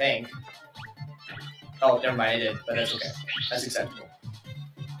 I think. Oh, never mind, I did, but that's okay. That's acceptable.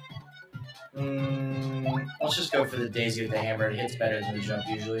 Let's just go for the Daisy with the hammer. It hits better than the jump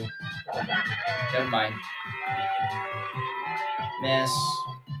usually. Never mind. Miss.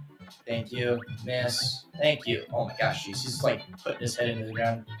 Thank you. Miss. Thank you. Oh my gosh, he's like putting his head into the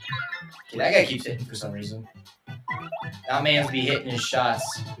ground. Okay, that guy keeps hitting for some reason. That man's be hitting his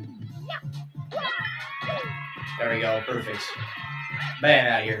shots. There we go, perfect. Man,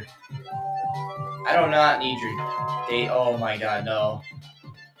 out of here. I do not need your date. Oh my god, no.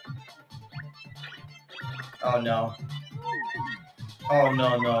 Oh no. Oh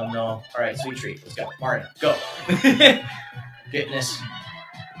no, no, no. Alright, sweet treat. Let's go. Mario, go. Getting this.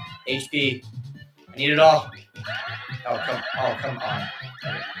 HP. I need it all. Oh, come on.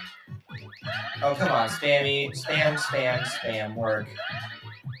 Oh, come on. Spammy. Spam. Work.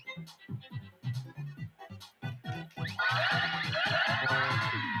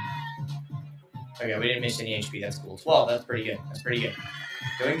 Okay, we didn't miss any HP. That's cool. 12. That's pretty good.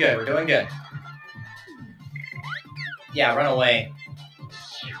 Doing good. We're doing good. Yeah, run away.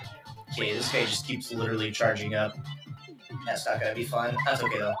 Okay, this guy just keeps literally charging up. That's not gonna be fun. That's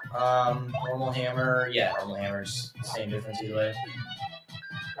okay though. Normal hammer. Yeah, normal hammer's same difference either way.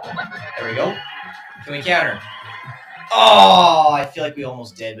 There we go. Can we counter? Oh, I feel like we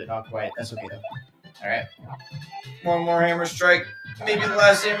almost did, but not quite. That's okay though. Alright. One more hammer strike. Maybe the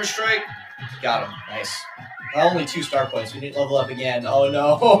last hammer strike. Got him. Nice. Only 2 star points. We need to level up again. Oh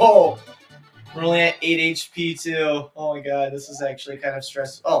no. We're only at 8 HP too. Oh my god, this is actually kind of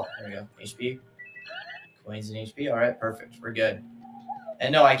stressful. Oh, there we go. HP. Coins and HP. Alright, perfect. We're good.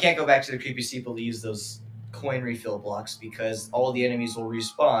 And no, I can't go back to the creepy steeple to use those coin refill blocks because all the enemies will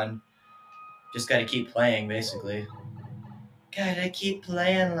respawn. Just gotta keep playing, basically. Gotta keep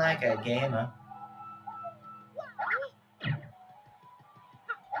playing like a gamer.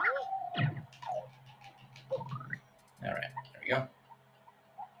 Alright, there we go.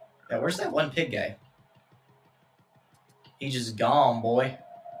 Yeah, where's that one pig guy? He just gone, boy.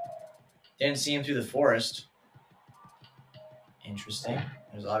 Didn't see him through the forest. Interesting.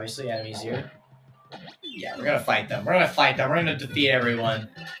 There's obviously enemies here. Yeah, we're gonna fight them. We're gonna defeat everyone.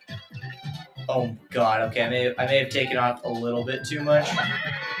 Oh god, okay, I may have taken off a little bit too much.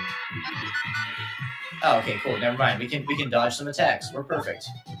 Oh, okay, cool. Never mind. We can dodge some attacks. We're perfect.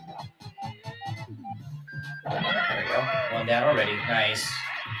 There we go. One down already. Nice.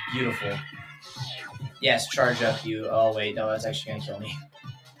 Beautiful. Yes, charge up you. Oh wait, no, that's actually gonna kill me.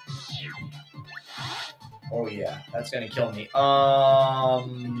 Oh yeah, that's gonna kill me.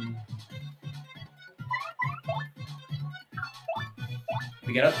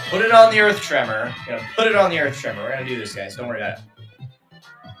 We gotta put it on the earth tremor. We're gonna do this, guys. Don't worry about it.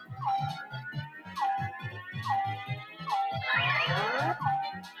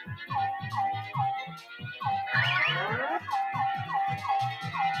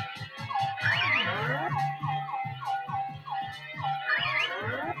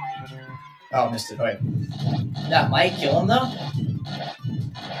 Oh, missed it. Wait. That might kill him, though?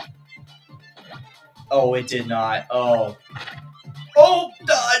 Oh, it did not. Oh. Oh,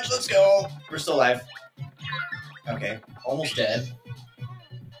 dodge! Let's go! We're still alive. Okay. Almost dead.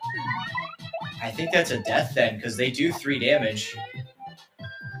 I think that's a death then, because they do 3 damage.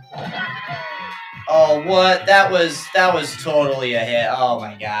 Oh, what? That was totally a hit. Oh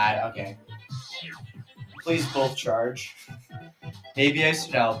my god. Okay. Please both charge. Maybe I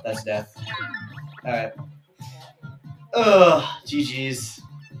should. No, that's death. Alright. Ugh, GG's.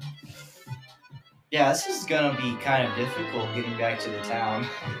 Yeah, this is gonna be kind of difficult getting back to the town.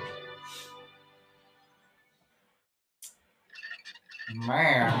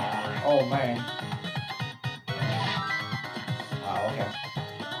 Man. Oh, man. Wow, okay.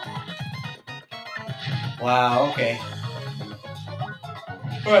 Wow, okay.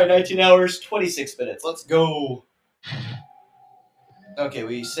 Alright, 19 hours, 26 minutes. Let's go. Okay,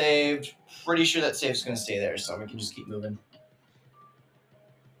 we saved. Pretty sure that save's gonna stay there, so we can just keep moving.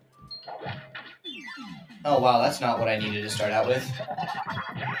 Oh, wow, that's not what I needed to start out with.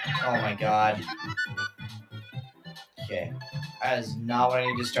 Oh my god. Okay. That is not what I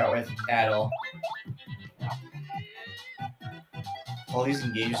need to start with at all. All these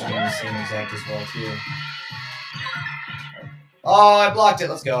engagements are going to be the same exact as well, too. Oh, I blocked it.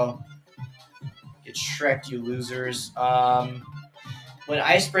 Let's go. Get Shrek'd, you losers. When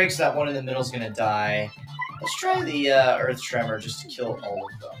ice breaks, that one in the middle is going to die. Let's try the Earth Tremor just to kill all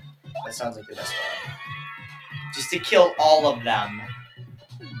of them. That sounds like the best way. Just to kill all of them.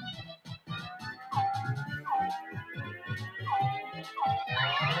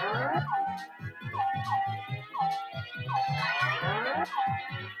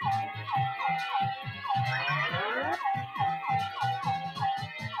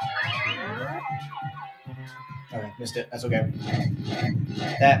 Okay, missed it. That's okay.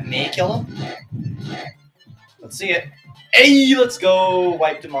 That may kill him. Let's see it. Hey, let's go.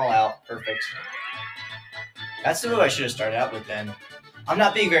 Wiped them all out. Perfect. That's the move I should have started out with then. I'm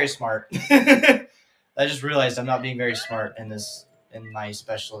not being very smart. I just realized I'm not being very smart in my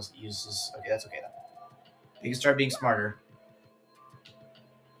specialist uses. Okay, that's okay then. We can start being smarter.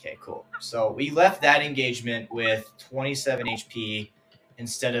 Okay, cool. So we left that engagement with 27 HP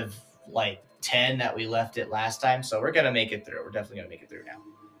instead of like 10 that we left it last time. So we're gonna make it through. We're definitely gonna make it through now.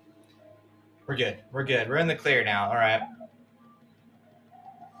 We're good. We're good. We're in the clear now. All right.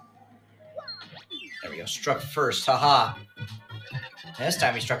 There we go. Struck first. Haha. And this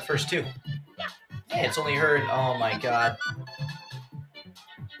time he struck first too. Hey, it's only heard. Oh my god.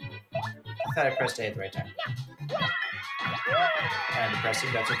 I thought I pressed A at the right time. And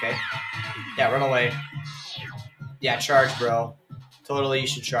depressing. That's okay. Yeah, run away. Yeah, charge, bro. Totally, you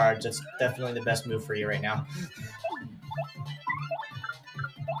should charge. That's definitely the best move for you right now.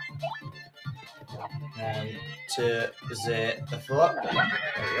 And to the flip. There we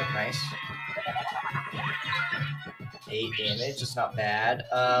go. Nice. 8 damage. It's not bad.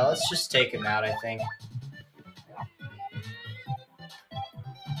 Let's just take him out, I think.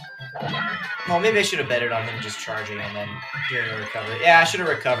 Well, maybe I should have betted on him just charging and then doing a recovery. Yeah, I should have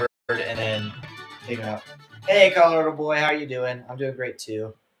recovered and then taken him out. Hey, Colorado boy, how are you doing? I'm doing great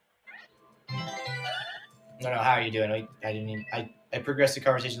too. No, how are you doing? I progressed the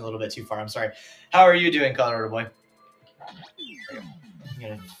conversation a little bit too far. I'm sorry. How are you doing, Colorado boy? I'm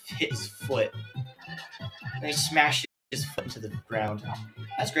gonna hit his foot. And I smash his foot into the ground.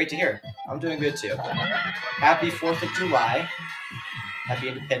 That's great to hear. I'm doing good too. Happy 4th of July. Happy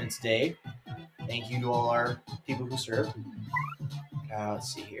Independence Day. Thank you to all our people who served.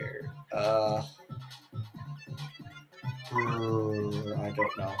 Let's see here. I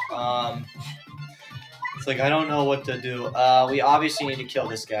don't know. It's like I don't know what to do. We obviously need to kill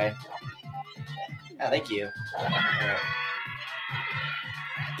this guy. Yeah, thank you. Alright.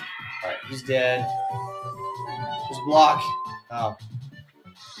 Alright, he's dead. Just block. Oh.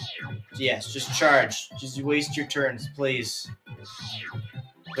 Yes, just charge. Just waste your turns, please.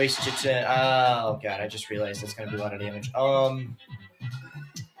 Waste your turn. Oh god, I just realized that's gonna be a lot of damage.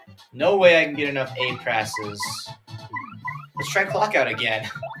 No way I can get enough A presses. Let's try clock out again.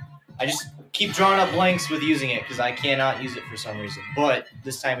 I just keep drawing up blanks with using it because I cannot use it for some reason. But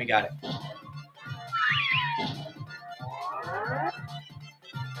this time we got it.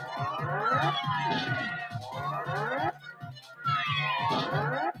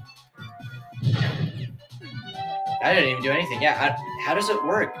 I didn't even do anything. Yeah, how does it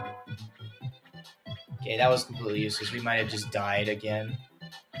work? Okay, that was completely useless. We might have just died again.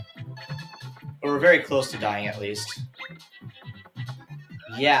 Or we're very close to dying, at least.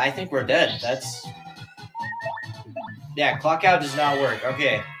 Yeah, I think we're dead. That's... Yeah, clock out does not work.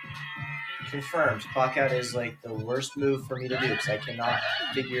 Okay. Confirmed. Clock out is, like, the worst move for me to do, because I cannot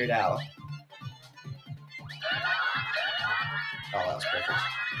figure it out. Oh, that was perfect.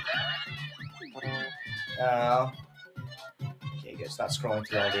 Oh. Okay, good. It's not scrolling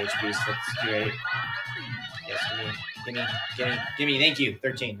through all the HPs. That's great. Yes, gimme. Thank you.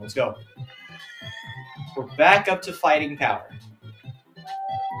 13. Let's go. We're back up to fighting power.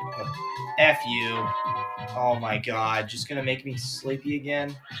 F you. Oh my god, just gonna make me sleepy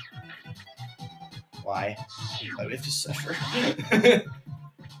again? Why? Why do we have to suffer?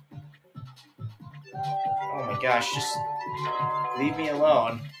 Oh my gosh, just leave me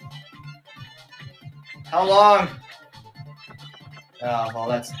alone. How long? Oh, well,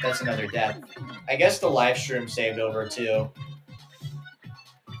 that's another death. I guess the live stream saved over too.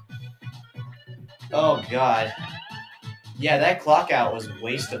 Oh god. Yeah, that clock out was a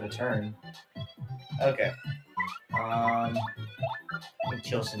waste of a turn. Okay. Let me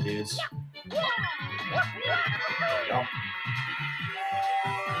kill some dudes. There we go.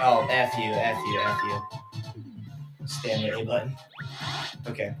 Oh, F you, F you, F you. Stand the A button.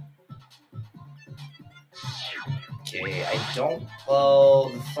 Okay. Okay, I don't... Well,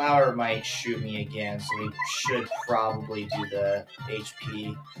 the flower might shoot me again, so we should probably do the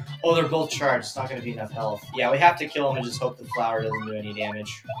HP. Oh, they're both charged. It's not going to be enough health. Yeah, we have to kill them and just hope the flower doesn't do any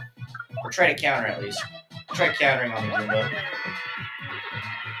damage. Or try to counter at least. Try countering on the Goomba.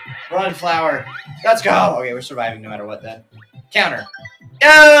 Run, flower! Let's go! Okay, we're surviving no matter what then. Counter!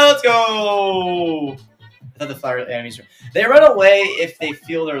 Yeah, let's go! I thought the flower enemies were... They run away if they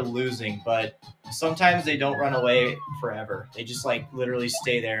feel they're losing, but sometimes they don't run away forever. They just, like, literally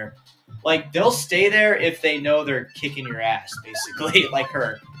stay there. Like, they'll stay there if they know they're kicking your ass, basically. Like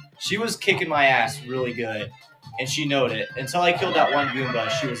her. She was kicking my ass really good, and she knowed it. Until I killed that one Goomba,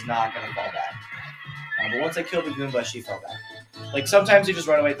 she was not going to fall back. But once I killed the Goomba, she fell back. Like, sometimes they just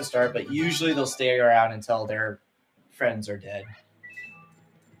run away at the start, but usually they'll stay around until their friends are dead.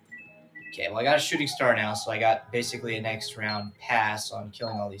 Okay, well, I got a shooting star now, so I got basically a next round pass on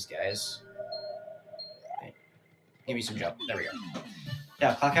killing all these guys. Okay. Give me some jump. There we go.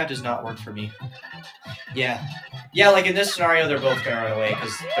 Yeah, clock out does not work for me. Yeah. Yeah, like in this scenario, they're both going to run away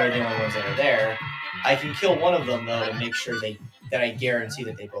because they're the only ones that are there. I can kill one of them, though, to make sure that I guarantee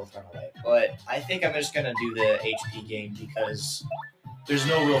that they both run away. But I think I'm just going to do the HP game because there's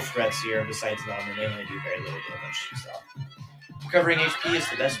no real threats here besides them, and they only do very little damage. So recovering HP is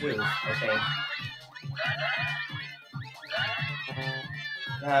the best move, I think.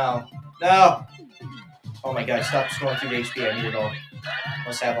 No. No! Oh my god, stop scrolling through the HP. I need it all.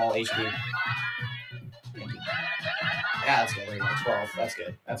 Must have all HP. Yeah, that's good. There you go. 12. That's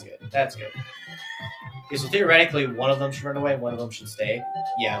good. That's good. That's good. Okay, so theoretically, one of them should run away, one of them should stay.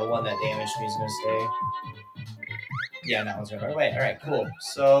 Yeah, the one that damaged me is going to stay. Yeah, that one's going to run away. Alright, cool.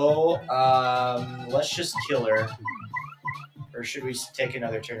 So, let's just kill her. Or should we take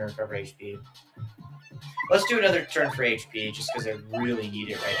another turn to recover HP? Let's do another turn for HP, just because I really need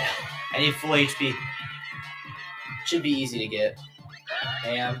it right now. I need full HP. Should be easy to get.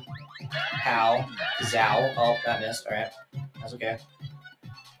 Bam. Pow. Zow. Oh, that missed. Alright. That's okay.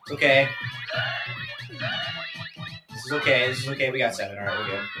 It's okay. This is okay. This is okay. We got 7. Alright, we're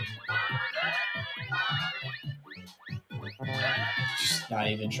good. Just not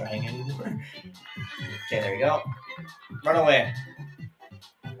even trying anymore. Okay, there we go. Run away.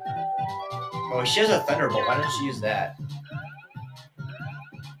 Oh, she has a Thunderbolt. Why didn't she use that?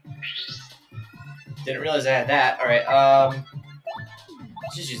 Didn't realize I had that. Alright,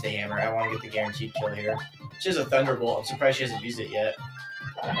 let's just use the hammer. I want to get the guaranteed kill here. She has a Thunderbolt. I'm surprised she hasn't used it yet.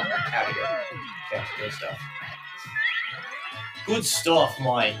 Out of here. Okay, good stuff. Good stuff,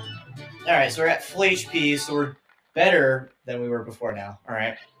 Mike. Alright, so we're at full HP, so we're better than we were before now.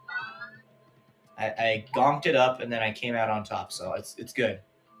 Alright. I gonked it up, and then I came out on top, so it's good.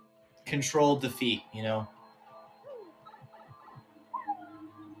 Controlled defeat, you know?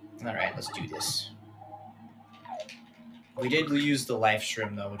 Alright, let's do this. We did use the life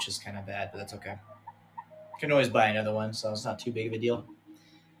stream, though, which is kind of bad, but that's okay. Can always buy another one, so it's not too big of a deal.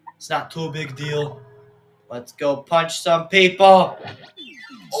 It's not too big a deal. Let's go punch some people!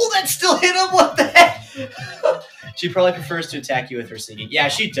 Oh, that still hit him! What the heck? She probably prefers to attack you with her singing. Yeah,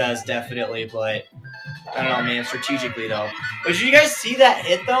 she does, definitely, but... I don't know, man, strategically, though. But did you guys see that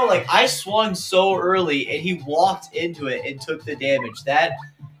hit, though? Like, I swung so early, and he walked into it and took the damage.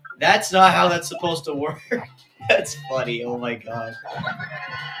 That's not how that's supposed to work. That's funny. Oh, my God.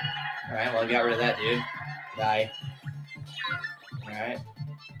 Alright, well, I got rid of that, dude. Die. Alright.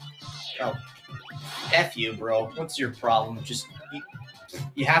 Oh. F you, bro. What's your problem? Just...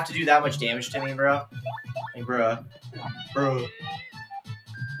 You have to do that much damage to me, bro? Hey, bro. Bro.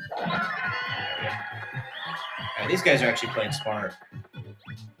 Alright, these guys are actually playing smart.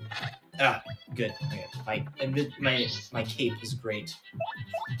 Ah, good. Okay. My cape is great.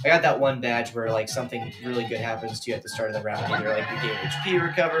 I got that one badge where like something really good happens to you at the start of the round. Either like you gain HP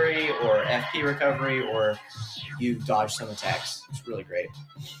recovery or FP recovery or you dodge some attacks. It's really great.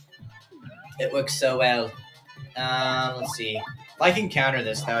 It works so well. Let's see. If I can counter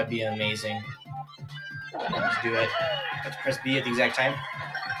this, that would be amazing. Let's do it. Let's press B at the exact time.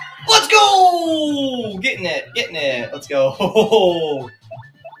 Let's go! Getting it. Let's go.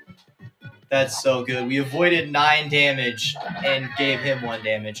 That's so good. We avoided 9 damage and gave him 1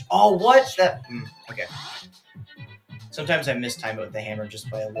 damage. Oh, what? That. Okay. Sometimes I mistime it with the hammer just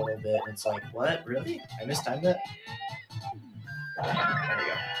by a little bit. It's like, what? Really? I mistimed it? There we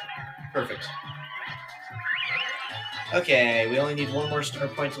go. Perfect. Okay, we only need 1 more star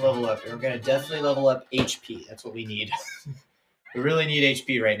point to level up. And we're going to definitely level up HP. That's what we need. We really need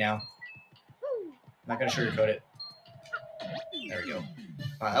HP right now. I'm not going to sugarcoat it. There we go.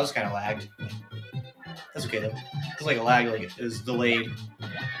 Wow, that was kind of lagged. That's okay, though. It was like a lag, like it was delayed.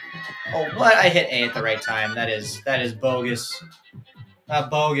 Oh, what? I hit A at the right time. That is bogus. Not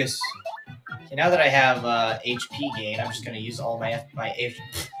bogus. Okay, now that I have HP gain, I'm just going to use all my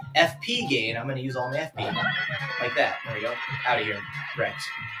FP gain. I'm going to use all my FP. Like that. There we go. Out of here. Wrecked.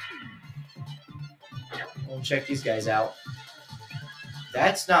 We'll check these guys out.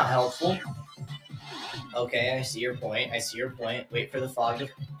 That's not helpful. Okay, I see your point. Wait for the fog to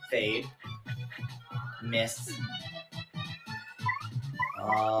fade. Miss.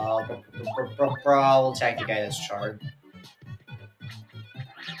 We'll attack the guy that's charred.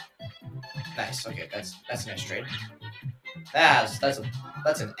 Nice. Okay, that's a nice trade. That's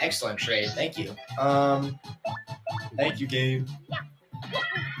an excellent trade. Thank you. Thank you, game.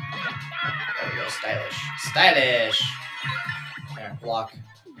 There we go. Stylish. There, block.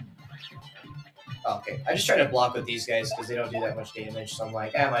 Oh, okay, I just try to block with these guys because they don't do that much damage. So I'm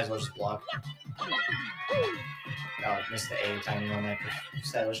like, I might as well just block. Oh, I missed the A timing on that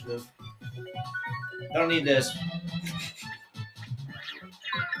stylish move. Don't need this.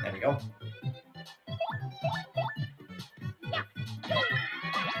 There we go.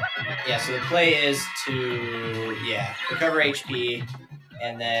 Yeah, so the play is to, recover HP,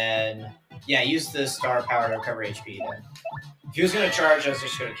 and then, use the star power to recover HP then. If he was going to charge, I was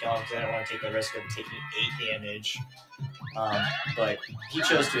just going to kill him because I don't want to take the risk of taking 8 damage. But he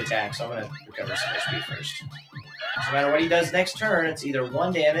chose to attack, so I'm going to recover some HP first. No matter what he does next turn, it's either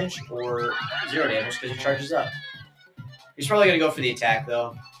 1 damage or 0 damage because he charges up. He's probably going to go for the attack,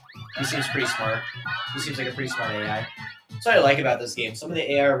 though. He seems pretty smart. He seems like a pretty smart AI. That's what I like about this game. Some of the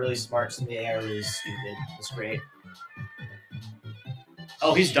AI are really smart, some of the AI are really stupid. That's great.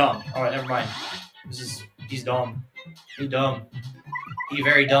 Oh, he's dumb. Alright, never mind. He's dumb. He's dumb. He's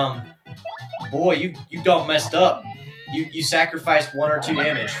very dumb. Boy, you dumb messed up. You sacrificed 1 or 2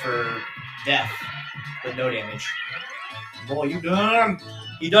 damage for death, but no damage. Boy, you dumb.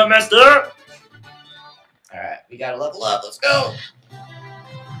 You done messed up. Alright, we gotta level up. Let's go.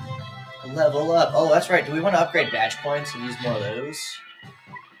 Level up. Oh, that's right. Do we want to upgrade badge points and use more of those?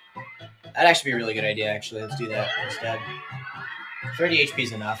 That'd actually be a really good idea, actually. Let's do that instead. 30 HP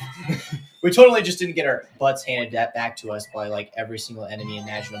is enough. We totally just didn't get our butts handed back to us by, like, every single enemy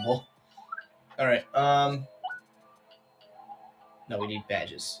imaginable. Alright, no, we need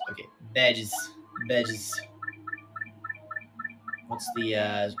badges. Okay, badges. What's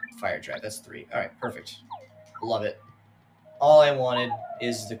the, fire drive? That's 3. Alright, perfect. Love it. All I wanted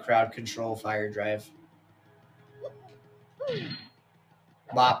is the crowd control fire drive.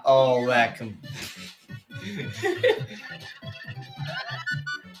 Bop. Oh, that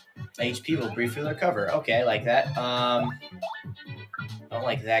HP will briefly recover. Okay, I like that. I don't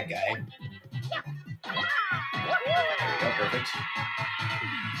like that guy. There we go, perfect.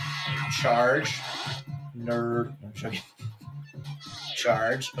 Charge. Nerd. No, I'm joking.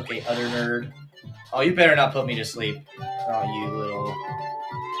 Charge. Okay, other nerd. Oh, you better not put me to sleep. Oh, you little...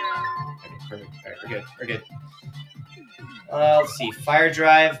 Okay, perfect. Alright, we're good. Let's see. Fire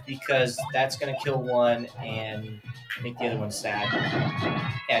drive, because that's going to kill 1 and make the other one sad.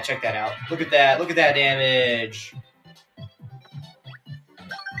 Yeah, check that out. Look at that. Look at that damage.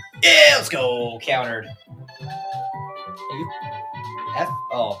 Yeah, let's go. Countered. F?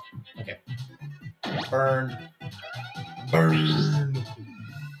 Oh, okay. Burn.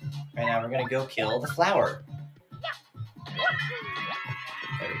 Right now, we're going to go kill the flower.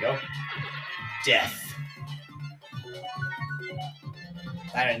 There we go. Death.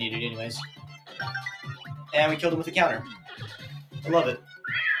 I don't need it anyways. And we killed him with a counter. I love it.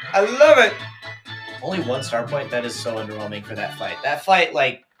 I love it! Only 1 star point? That is so underwhelming for that fight. That fight,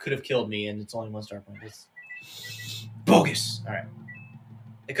 like, could have killed me, and it's only 1 star point. It's bogus! Alright.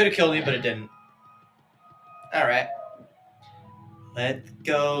 It could have killed me, but it didn't. Alright. Let's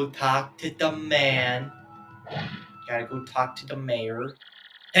go talk to the man. Gotta go talk to the mayor.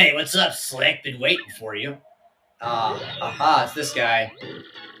 Hey, what's up, Slick? Been waiting for you. Aha, it's this guy.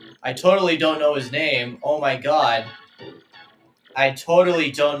 I totally don't know his name. Oh my god. I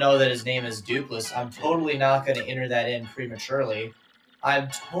totally don't know that his name is Dupless. I'm totally not going to enter that in prematurely. I'm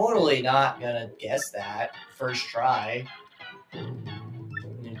totally not going to guess that first try.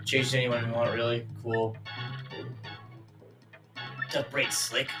 Change to anyone we want, really. Cool. Tough break,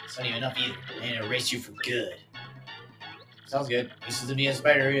 Slick. It's not even enough either. I'm going to erase you for good. Sounds good. This is to be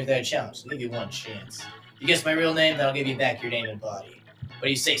inspired with that challenge. I'll give you one chance. If you guess my real name, then I'll give you back your name and body. What do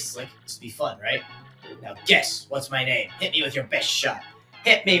you say, Slick? This will be fun, right? Now guess, what's my name? Hit me with your best shot.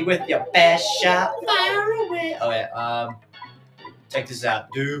 Hit me with your best shot. Fire away. Oh yeah, check this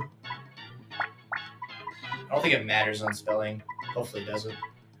out, dude. I don't think it matters on spelling. Hopefully it doesn't.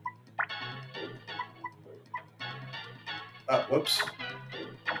 Oh, whoops.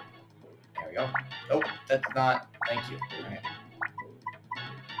 There we go. Nope, that's not. Thank you. Alright.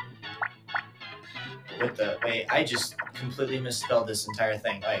 What the? Wait, I just completely misspelled this entire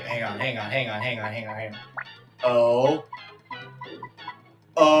thing. Like, hang on. O.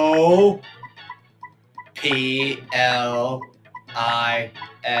 P-L-I-S-S.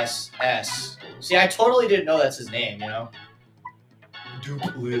 See, I totally didn't know that's his name, you know?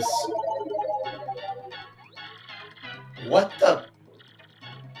 Dupless. What the?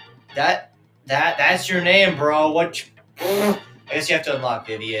 That's your name, bro. What? I guess you have to unlock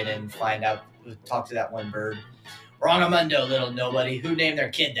Vivian and find out, talk to that one bird. Wrongamundo, little nobody. Who named their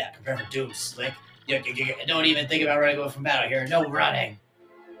kid that? Prepare for doom, Slick. Don't even think about running away from battle here. No running.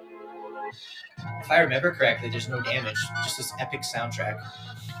 If I remember correctly, there's no damage. Just this epic soundtrack.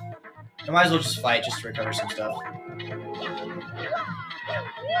 I might as well just fight just to recover some stuff.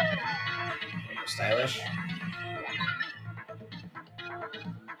 Stylish.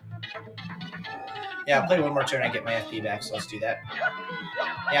 Yeah, I'll play one more turn and I get my FP back, so let's do that.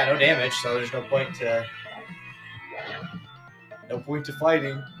 Yeah, no damage, so there's no point to... No point to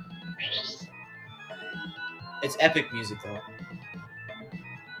fighting. It's epic music, though.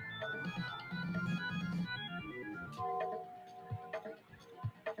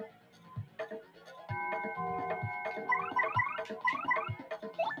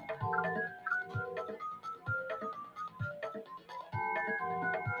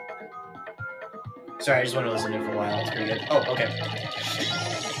 Sorry, I just wanted to listen to it for a while. It's pretty good. Oh, okay.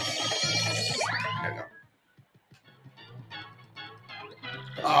 There we go.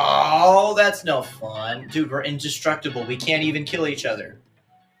 Oh, that's no fun. Dude, we're indestructible. We can't even kill each other.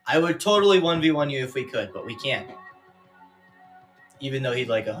 I would totally 1v1 you if we could, but we can't. Even though he'd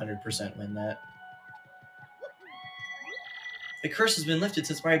like 100% win that. The curse has been lifted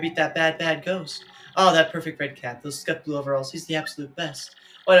since Mario beat that bad ghost. Oh, that perfect red cap. Those scuffed blue overalls. He's the absolute best.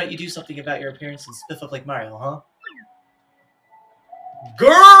 Why don't you do something about your appearance and spiff up like Mario, huh?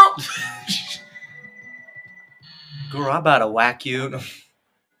 Girl! Girl, I'm about to whack you.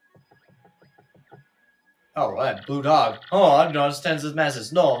 Oh, that blue dog. Oh, I don't understand his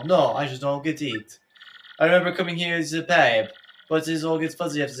masses. No, I just don't get it. I remember coming here as a babe, but this all gets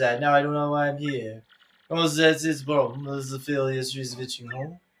fuzzy after that. Now I don't know why I'm here. Oh, that's his problem. There's the failure she's bitching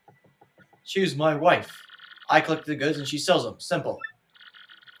home. She's my wife. I collect the goods and she sells them. Simple.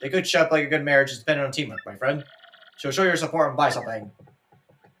 A good shop like a good marriage is dependent on teamwork, my friend. So show your support and buy something.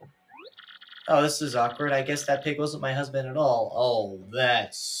 Oh, this is awkward. I guess that pig wasn't my husband at all. Oh,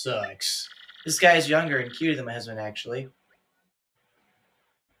 that sucks. This guy's younger and cuter than my husband, actually.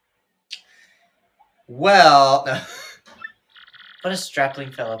 Well, what a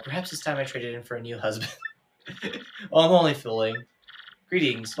strapping fellow. Perhaps it's time I traded in for a new husband. Oh, I'm only fooling.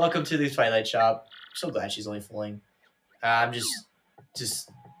 Greetings. Welcome to the Twilight Shop. I'm so glad she's only fooling. I'm just,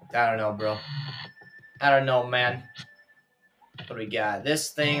 I don't know, bro. I don't know, man. What do we got? This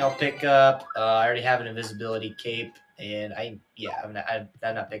thing I'll pick up. I already have an invisibility cape, and I'm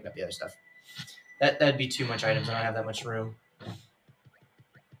not picking up the other stuff. That'd be too much items. I don't have that much room.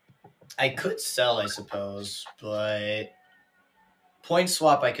 I could sell, I suppose, but point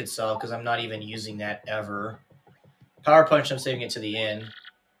swap I could sell because I'm not even using that ever. Power punch, I'm saving it to the end.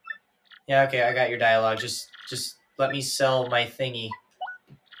 Yeah, okay, I got your dialogue. Just let me sell my thingy.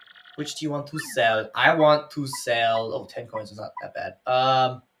 Which do you want to sell? I want to sell... Oh, 10 coins is not that bad.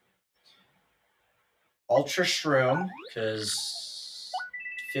 Ultra Shroom, because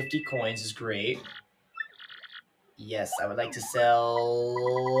 50 coins is great. Yes, I would like to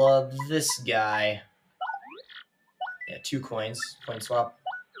sell this guy. Yeah, 2 coins. Coin swap.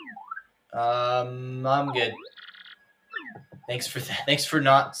 I'm good. Thanks for that. Thanks for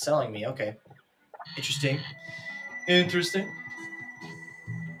not selling me. Okay. Interesting.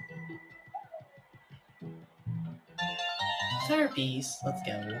 Therapies. Let's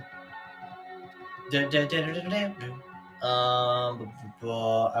go.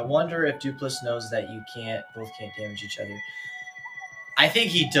 I wonder if Dupless knows that you both can't damage each other. I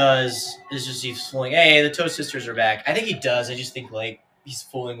think he does. It's just he's fooling. Hey, the Toad Sisters are back. I think he does. I just think like he's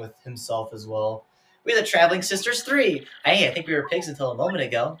fooling with himself as well. We're the Traveling Sisters 3. Hey, I think we were pigs until a moment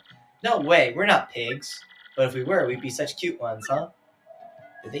ago. No way, we're not pigs. But if we were, we'd be such cute ones, huh?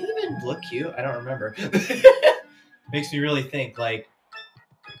 Did they even look cute? I don't remember. Makes me really think, like...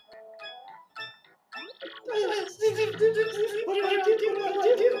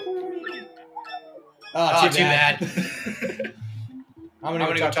 Oh, too bad. I'm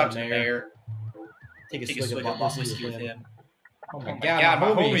gonna go talk to the mayor. Take a swig of whiskey with him. Oh my god, my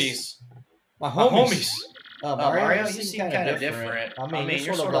homies. My homies. Mario, you seem kind of different. I mean,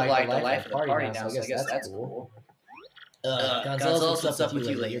 you're sort of like the life of the party now, so I guess that's cool. Gonzalez, what's up with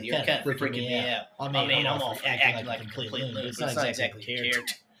you lately? You're kind of freaking me out. I mean, I'm all acting like a complete loon. It's not exactly character.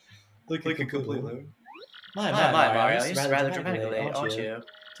 Like a complete loon. My, Mario, you're rather dramatic lately, aren't you?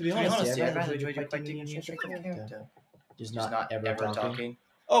 To be honest, I'd rather enjoy your fighting and your strength of character. Just not ever talking.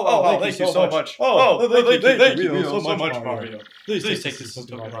 Oh, thank you so much. Oh, thank you so much, Mario. Please take this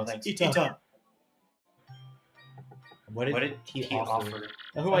token of thanks. Eat up. What did he offer?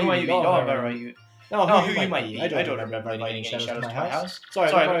 Who are you? No, who you might be. I don't remember inviting any shadows to my house. Sorry,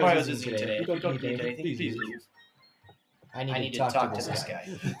 Mario's visiting today. You don't need anything. Please leave. I need to talk to this guy.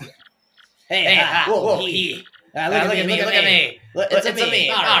 Hey, whoa, he. Look at me. It's me,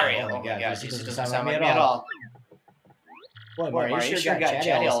 Mario. Oh my god, this doesn't sound like me at all. What, Mario? You sure got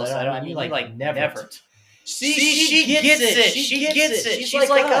chatty all of a sudden. I mean, like, never. See, she gets it. She gets it. She's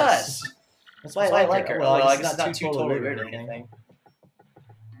like us. That's why I like her. Well, I guess it's not too totally weird or anything.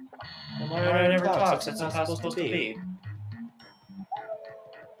 Mario never talks. That's not how it's supposed to be.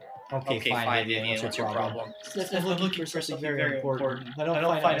 Okay, fine, Vivian. What's your problem? I'm looking for something very important. I don't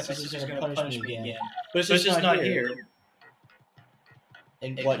find it. My sister's going to punish me again. But it's just not here.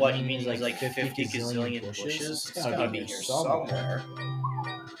 And what he means like 50 gazillion bushes? It's gotta be here somewhere.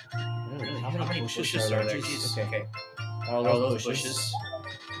 Really? How many bushes are there? Jesus. Okay. Are those bushes?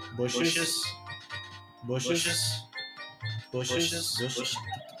 Bushes? What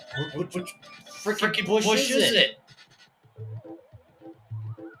freaking bush is it?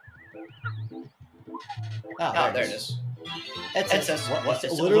 Oh, there it is. It says what?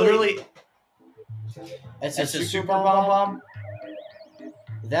 It's literally. It says Super Bomb.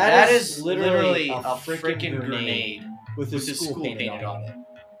 That is literally a freaking grenade with the school painted on it.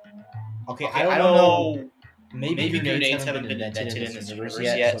 Okay, I don't know. Maybe grenades haven't been invented in this universe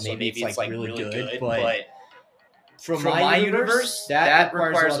yet, so maybe it's like really good. But from my universe, that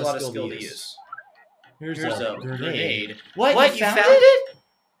requires a lot of skill to use. Here's a grenade. What? You found it?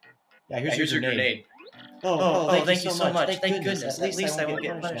 Yeah, here's your grenade. Oh, thank you so much. Thank goodness. At least I won't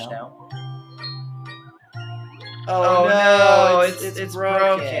get punished now. Oh no, it's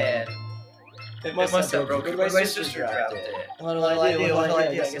broken. It must have broken. My sister dropped it. What do I do?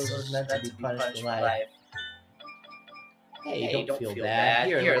 I guess it was meant to be punished for life. Hey, don't feel bad.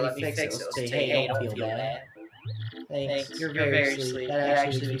 Here, let me fix it. Say, hey, don't feel bad. Thanks. You're very sweet. That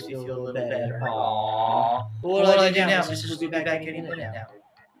actually makes me feel a little better. Aww. What do I do now? My sister will be back any minute now.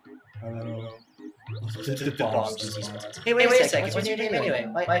 I don't know. The bomb just responds. Hey, wait a second. What's your name anyway?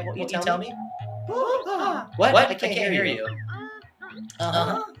 Won't you tell me? What? I can't hear you.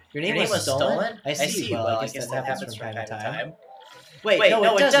 Your name was stolen? I see. Well, I guess that happens from time to time. Wait,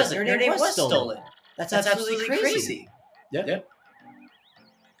 no, it doesn't. Your name was stolen. That's absolutely crazy. Yep.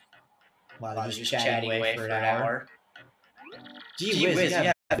 Wow, they're just chatting away for an hour. Gee whiz, you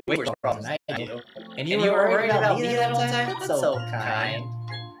have way worse problems than I do. And you were worried about me that whole time? That's so kind.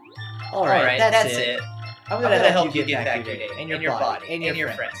 Alright, that's it. I'm gonna help you get back your day, and your body, and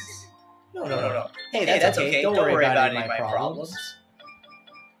your friends. No. Hey, that's okay. Don't worry about any of my problems.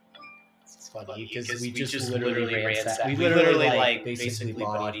 It's funny, because we just literally ransacked. We literally, like, basically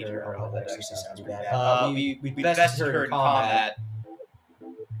bodied her. Oh, that actually sounds pretty bad. We bested her in combat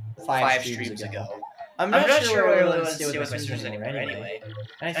 5 streams ago. I'm not sure where we're going to stay with my sisters anyway.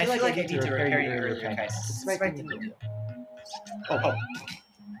 And I feel like I need to repair your earlier kindness. It's the right thing to do. Oh.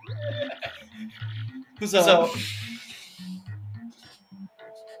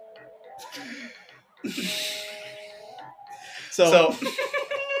 So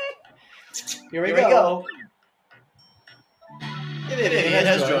here we go. Vivian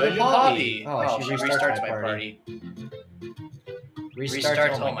has joined the hobby. Oh, she restarts my party.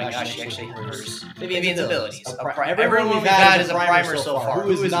 Restarts. Oh my gosh, she actually hers. Vivian's abilities. Everyone we've had is a primer so far.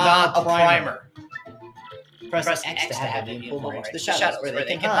 Who is not a primer? Press X to have Vivian pull more into the shadows where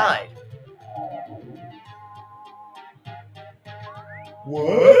they can hide.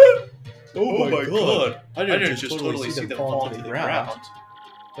 What? Oh my god! I didn't just totally see them fall to the ground.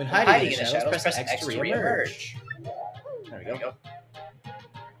 When hiding in the shadows, press X to re-emerge. There we go.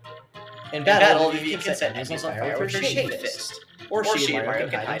 In battle, you can set enemies on fire with your Shade Fist. Or she and Mario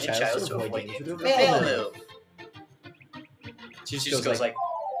can hide in shadows to avoid games with a Veil move. She just goes like,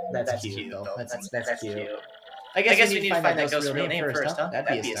 that's cute, though. That's cute. I guess we need to find that girl's real name first, huh?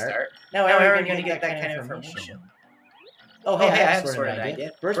 That'd be a start. Now, how are we going to get that kind of information? Oh, hey, I have sort of an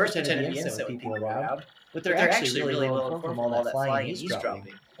idea. Birds pretend to be innocent when people are around, but they're actually really well informed from all that flying and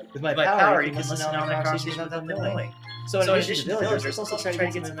eavesdropping. With my power, you can listen on their conversations without them knowing. So in addition to villagers, also try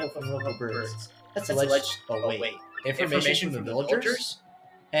to get some info from local birds. That's alleged. Oh, wait. Information from the villagers?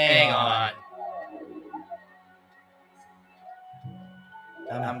 Hang on.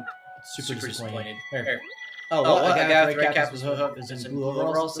 I'm super disappointed. Here. Oh, what? A guy with red cap is in blue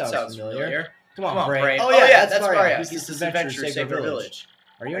overalls? That sounds familiar. Come on, Brain. Oh yeah, that's Mario. He's this adventurer to save our village.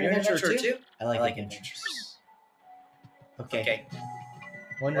 Are you an adventurer too? I like adventures. Okay.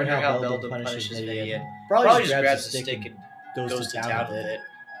 Wonder how Beldo punishes an idiot. Probably just grabs a stick and goes to town with it.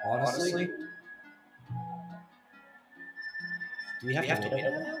 Honestly? Do we have to wait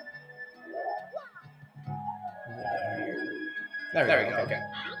on that? There we go, okay.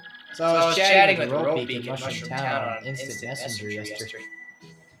 So I was chatting with Rope Beak in Mushroom Town on Instant Messenger yesterday.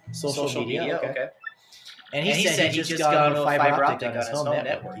 Social media, okay. And he said he just got on fiber optic on his home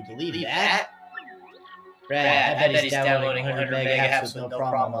network. You believe that? Rad, I bet he's downloading 100 mega apps with no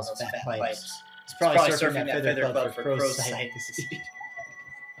problem on those fat pipes. He's probably surfing that Feather Club for Crow's site.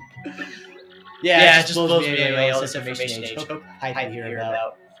 Yeah, it just blows me away, all this information age hype you hear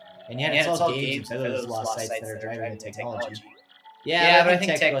about. And yet it's all games and those lost sites that are driving the technology. Yeah, but I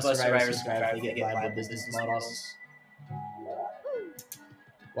think tech bus survivors subscribe to get viable business models.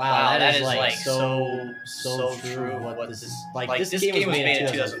 Wow, that is like so true. What this is like. This game was made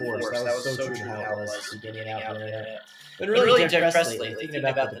in 2004, so that was so true to how it was beginning out on the internet. But really depressed lately, thinking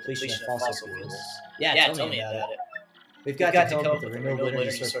about the depletion of fossil fuels. Yeah, tell me about it. We've got to come up with a renewable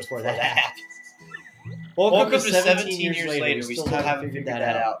energy source before that happens. Welcome to 17 years later, we still haven't figured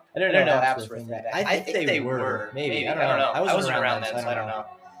that out. I don't know apps were that. I think they were. Maybe. I don't know. I wasn't around then, so I don't know.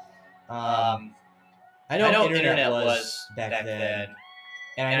 I know internet was back then.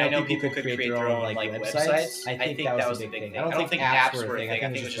 And I know people could create their own like websites. I think that was a big thing. I don't think apps were a thing. I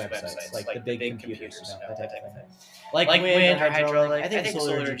think it was just websites, like the big computers, that type of thing. Like wind or hydraulic. I think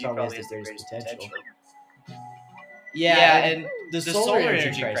solar energy probably has the greatest potential. Yeah, and the solar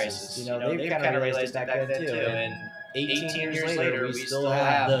energy crisis, they've kind of realized that back then too. And 18 years later, we still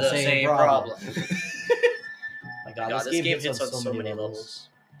have the same problem. My God, this game hits on so many levels.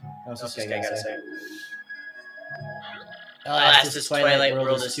 What's this guy gotta say? Alas, this Twilight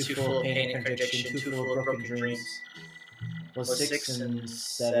world is too full of pain and contradiction, too full of broken dreams. Was 6 and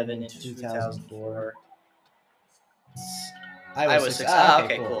 7 in 2004. I was 6.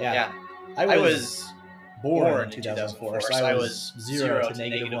 Okay, cool. Yeah. I was born in 2004, so I was 0 to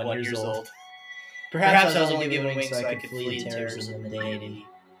negative 1 years old. Perhaps I was only given wings so I could flee terrorism and mundanity.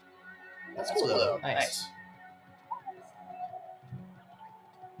 That's cool though. Nice.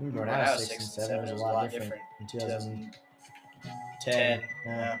 When I was 6 and 7, it was a lot different in 2010.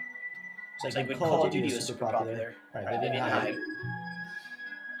 Yeah. It's like when Call of Duty was super popular. Right, they didn't hide.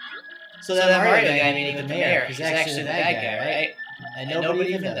 So that Mario guy meeting with the mayor, he's actually the bad guy, right? And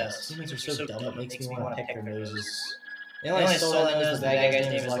nobody even knows. Humans are so dumb, it makes me want to peck their noses. The only soul that knows the bad guy's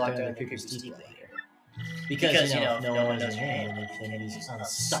name is locked under the creeper's steeple here. Because, no one knows your name, and they can use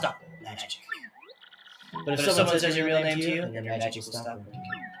unstoppable magic. But if someone says your real name to you, then your magic will stop them.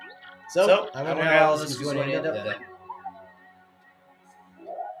 So, I wonder how this is going to end up then.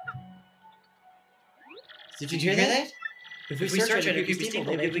 Did you hear that? If we search under Creepy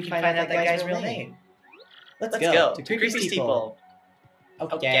Steeple, maybe we can find out that guy's real name. Let's go to Creepy Steeple.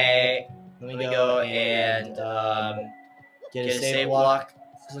 Okay. Let me go and get a save block.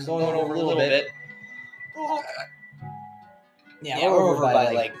 I'm going over a little bit. Yeah, we're over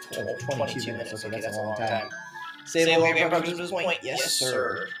by like 22 minutes. Okay, that's a long time. Save block approaches this point. Yes,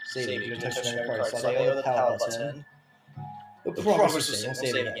 sir. Save. You touch another card. So I go to the power button. Progress will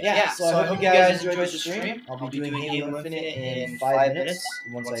save again. Yeah, so I hope you guys enjoyed this stream. I'll be doing Halo Infinite in 5 minutes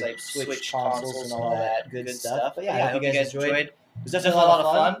once I switch consoles and all that good stuff. But yeah, I hope you guys enjoyed. It was definitely a lot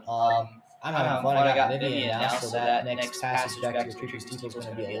of fun. I'm having fun. I got Vivian now, so that next passage back to Creepy Steeple is going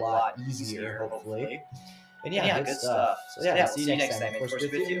to be a lot easier, hopefully. And yeah, good stuff. So yeah, see you next time. Of course,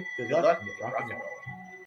 with you. Good luck. Rock and roll.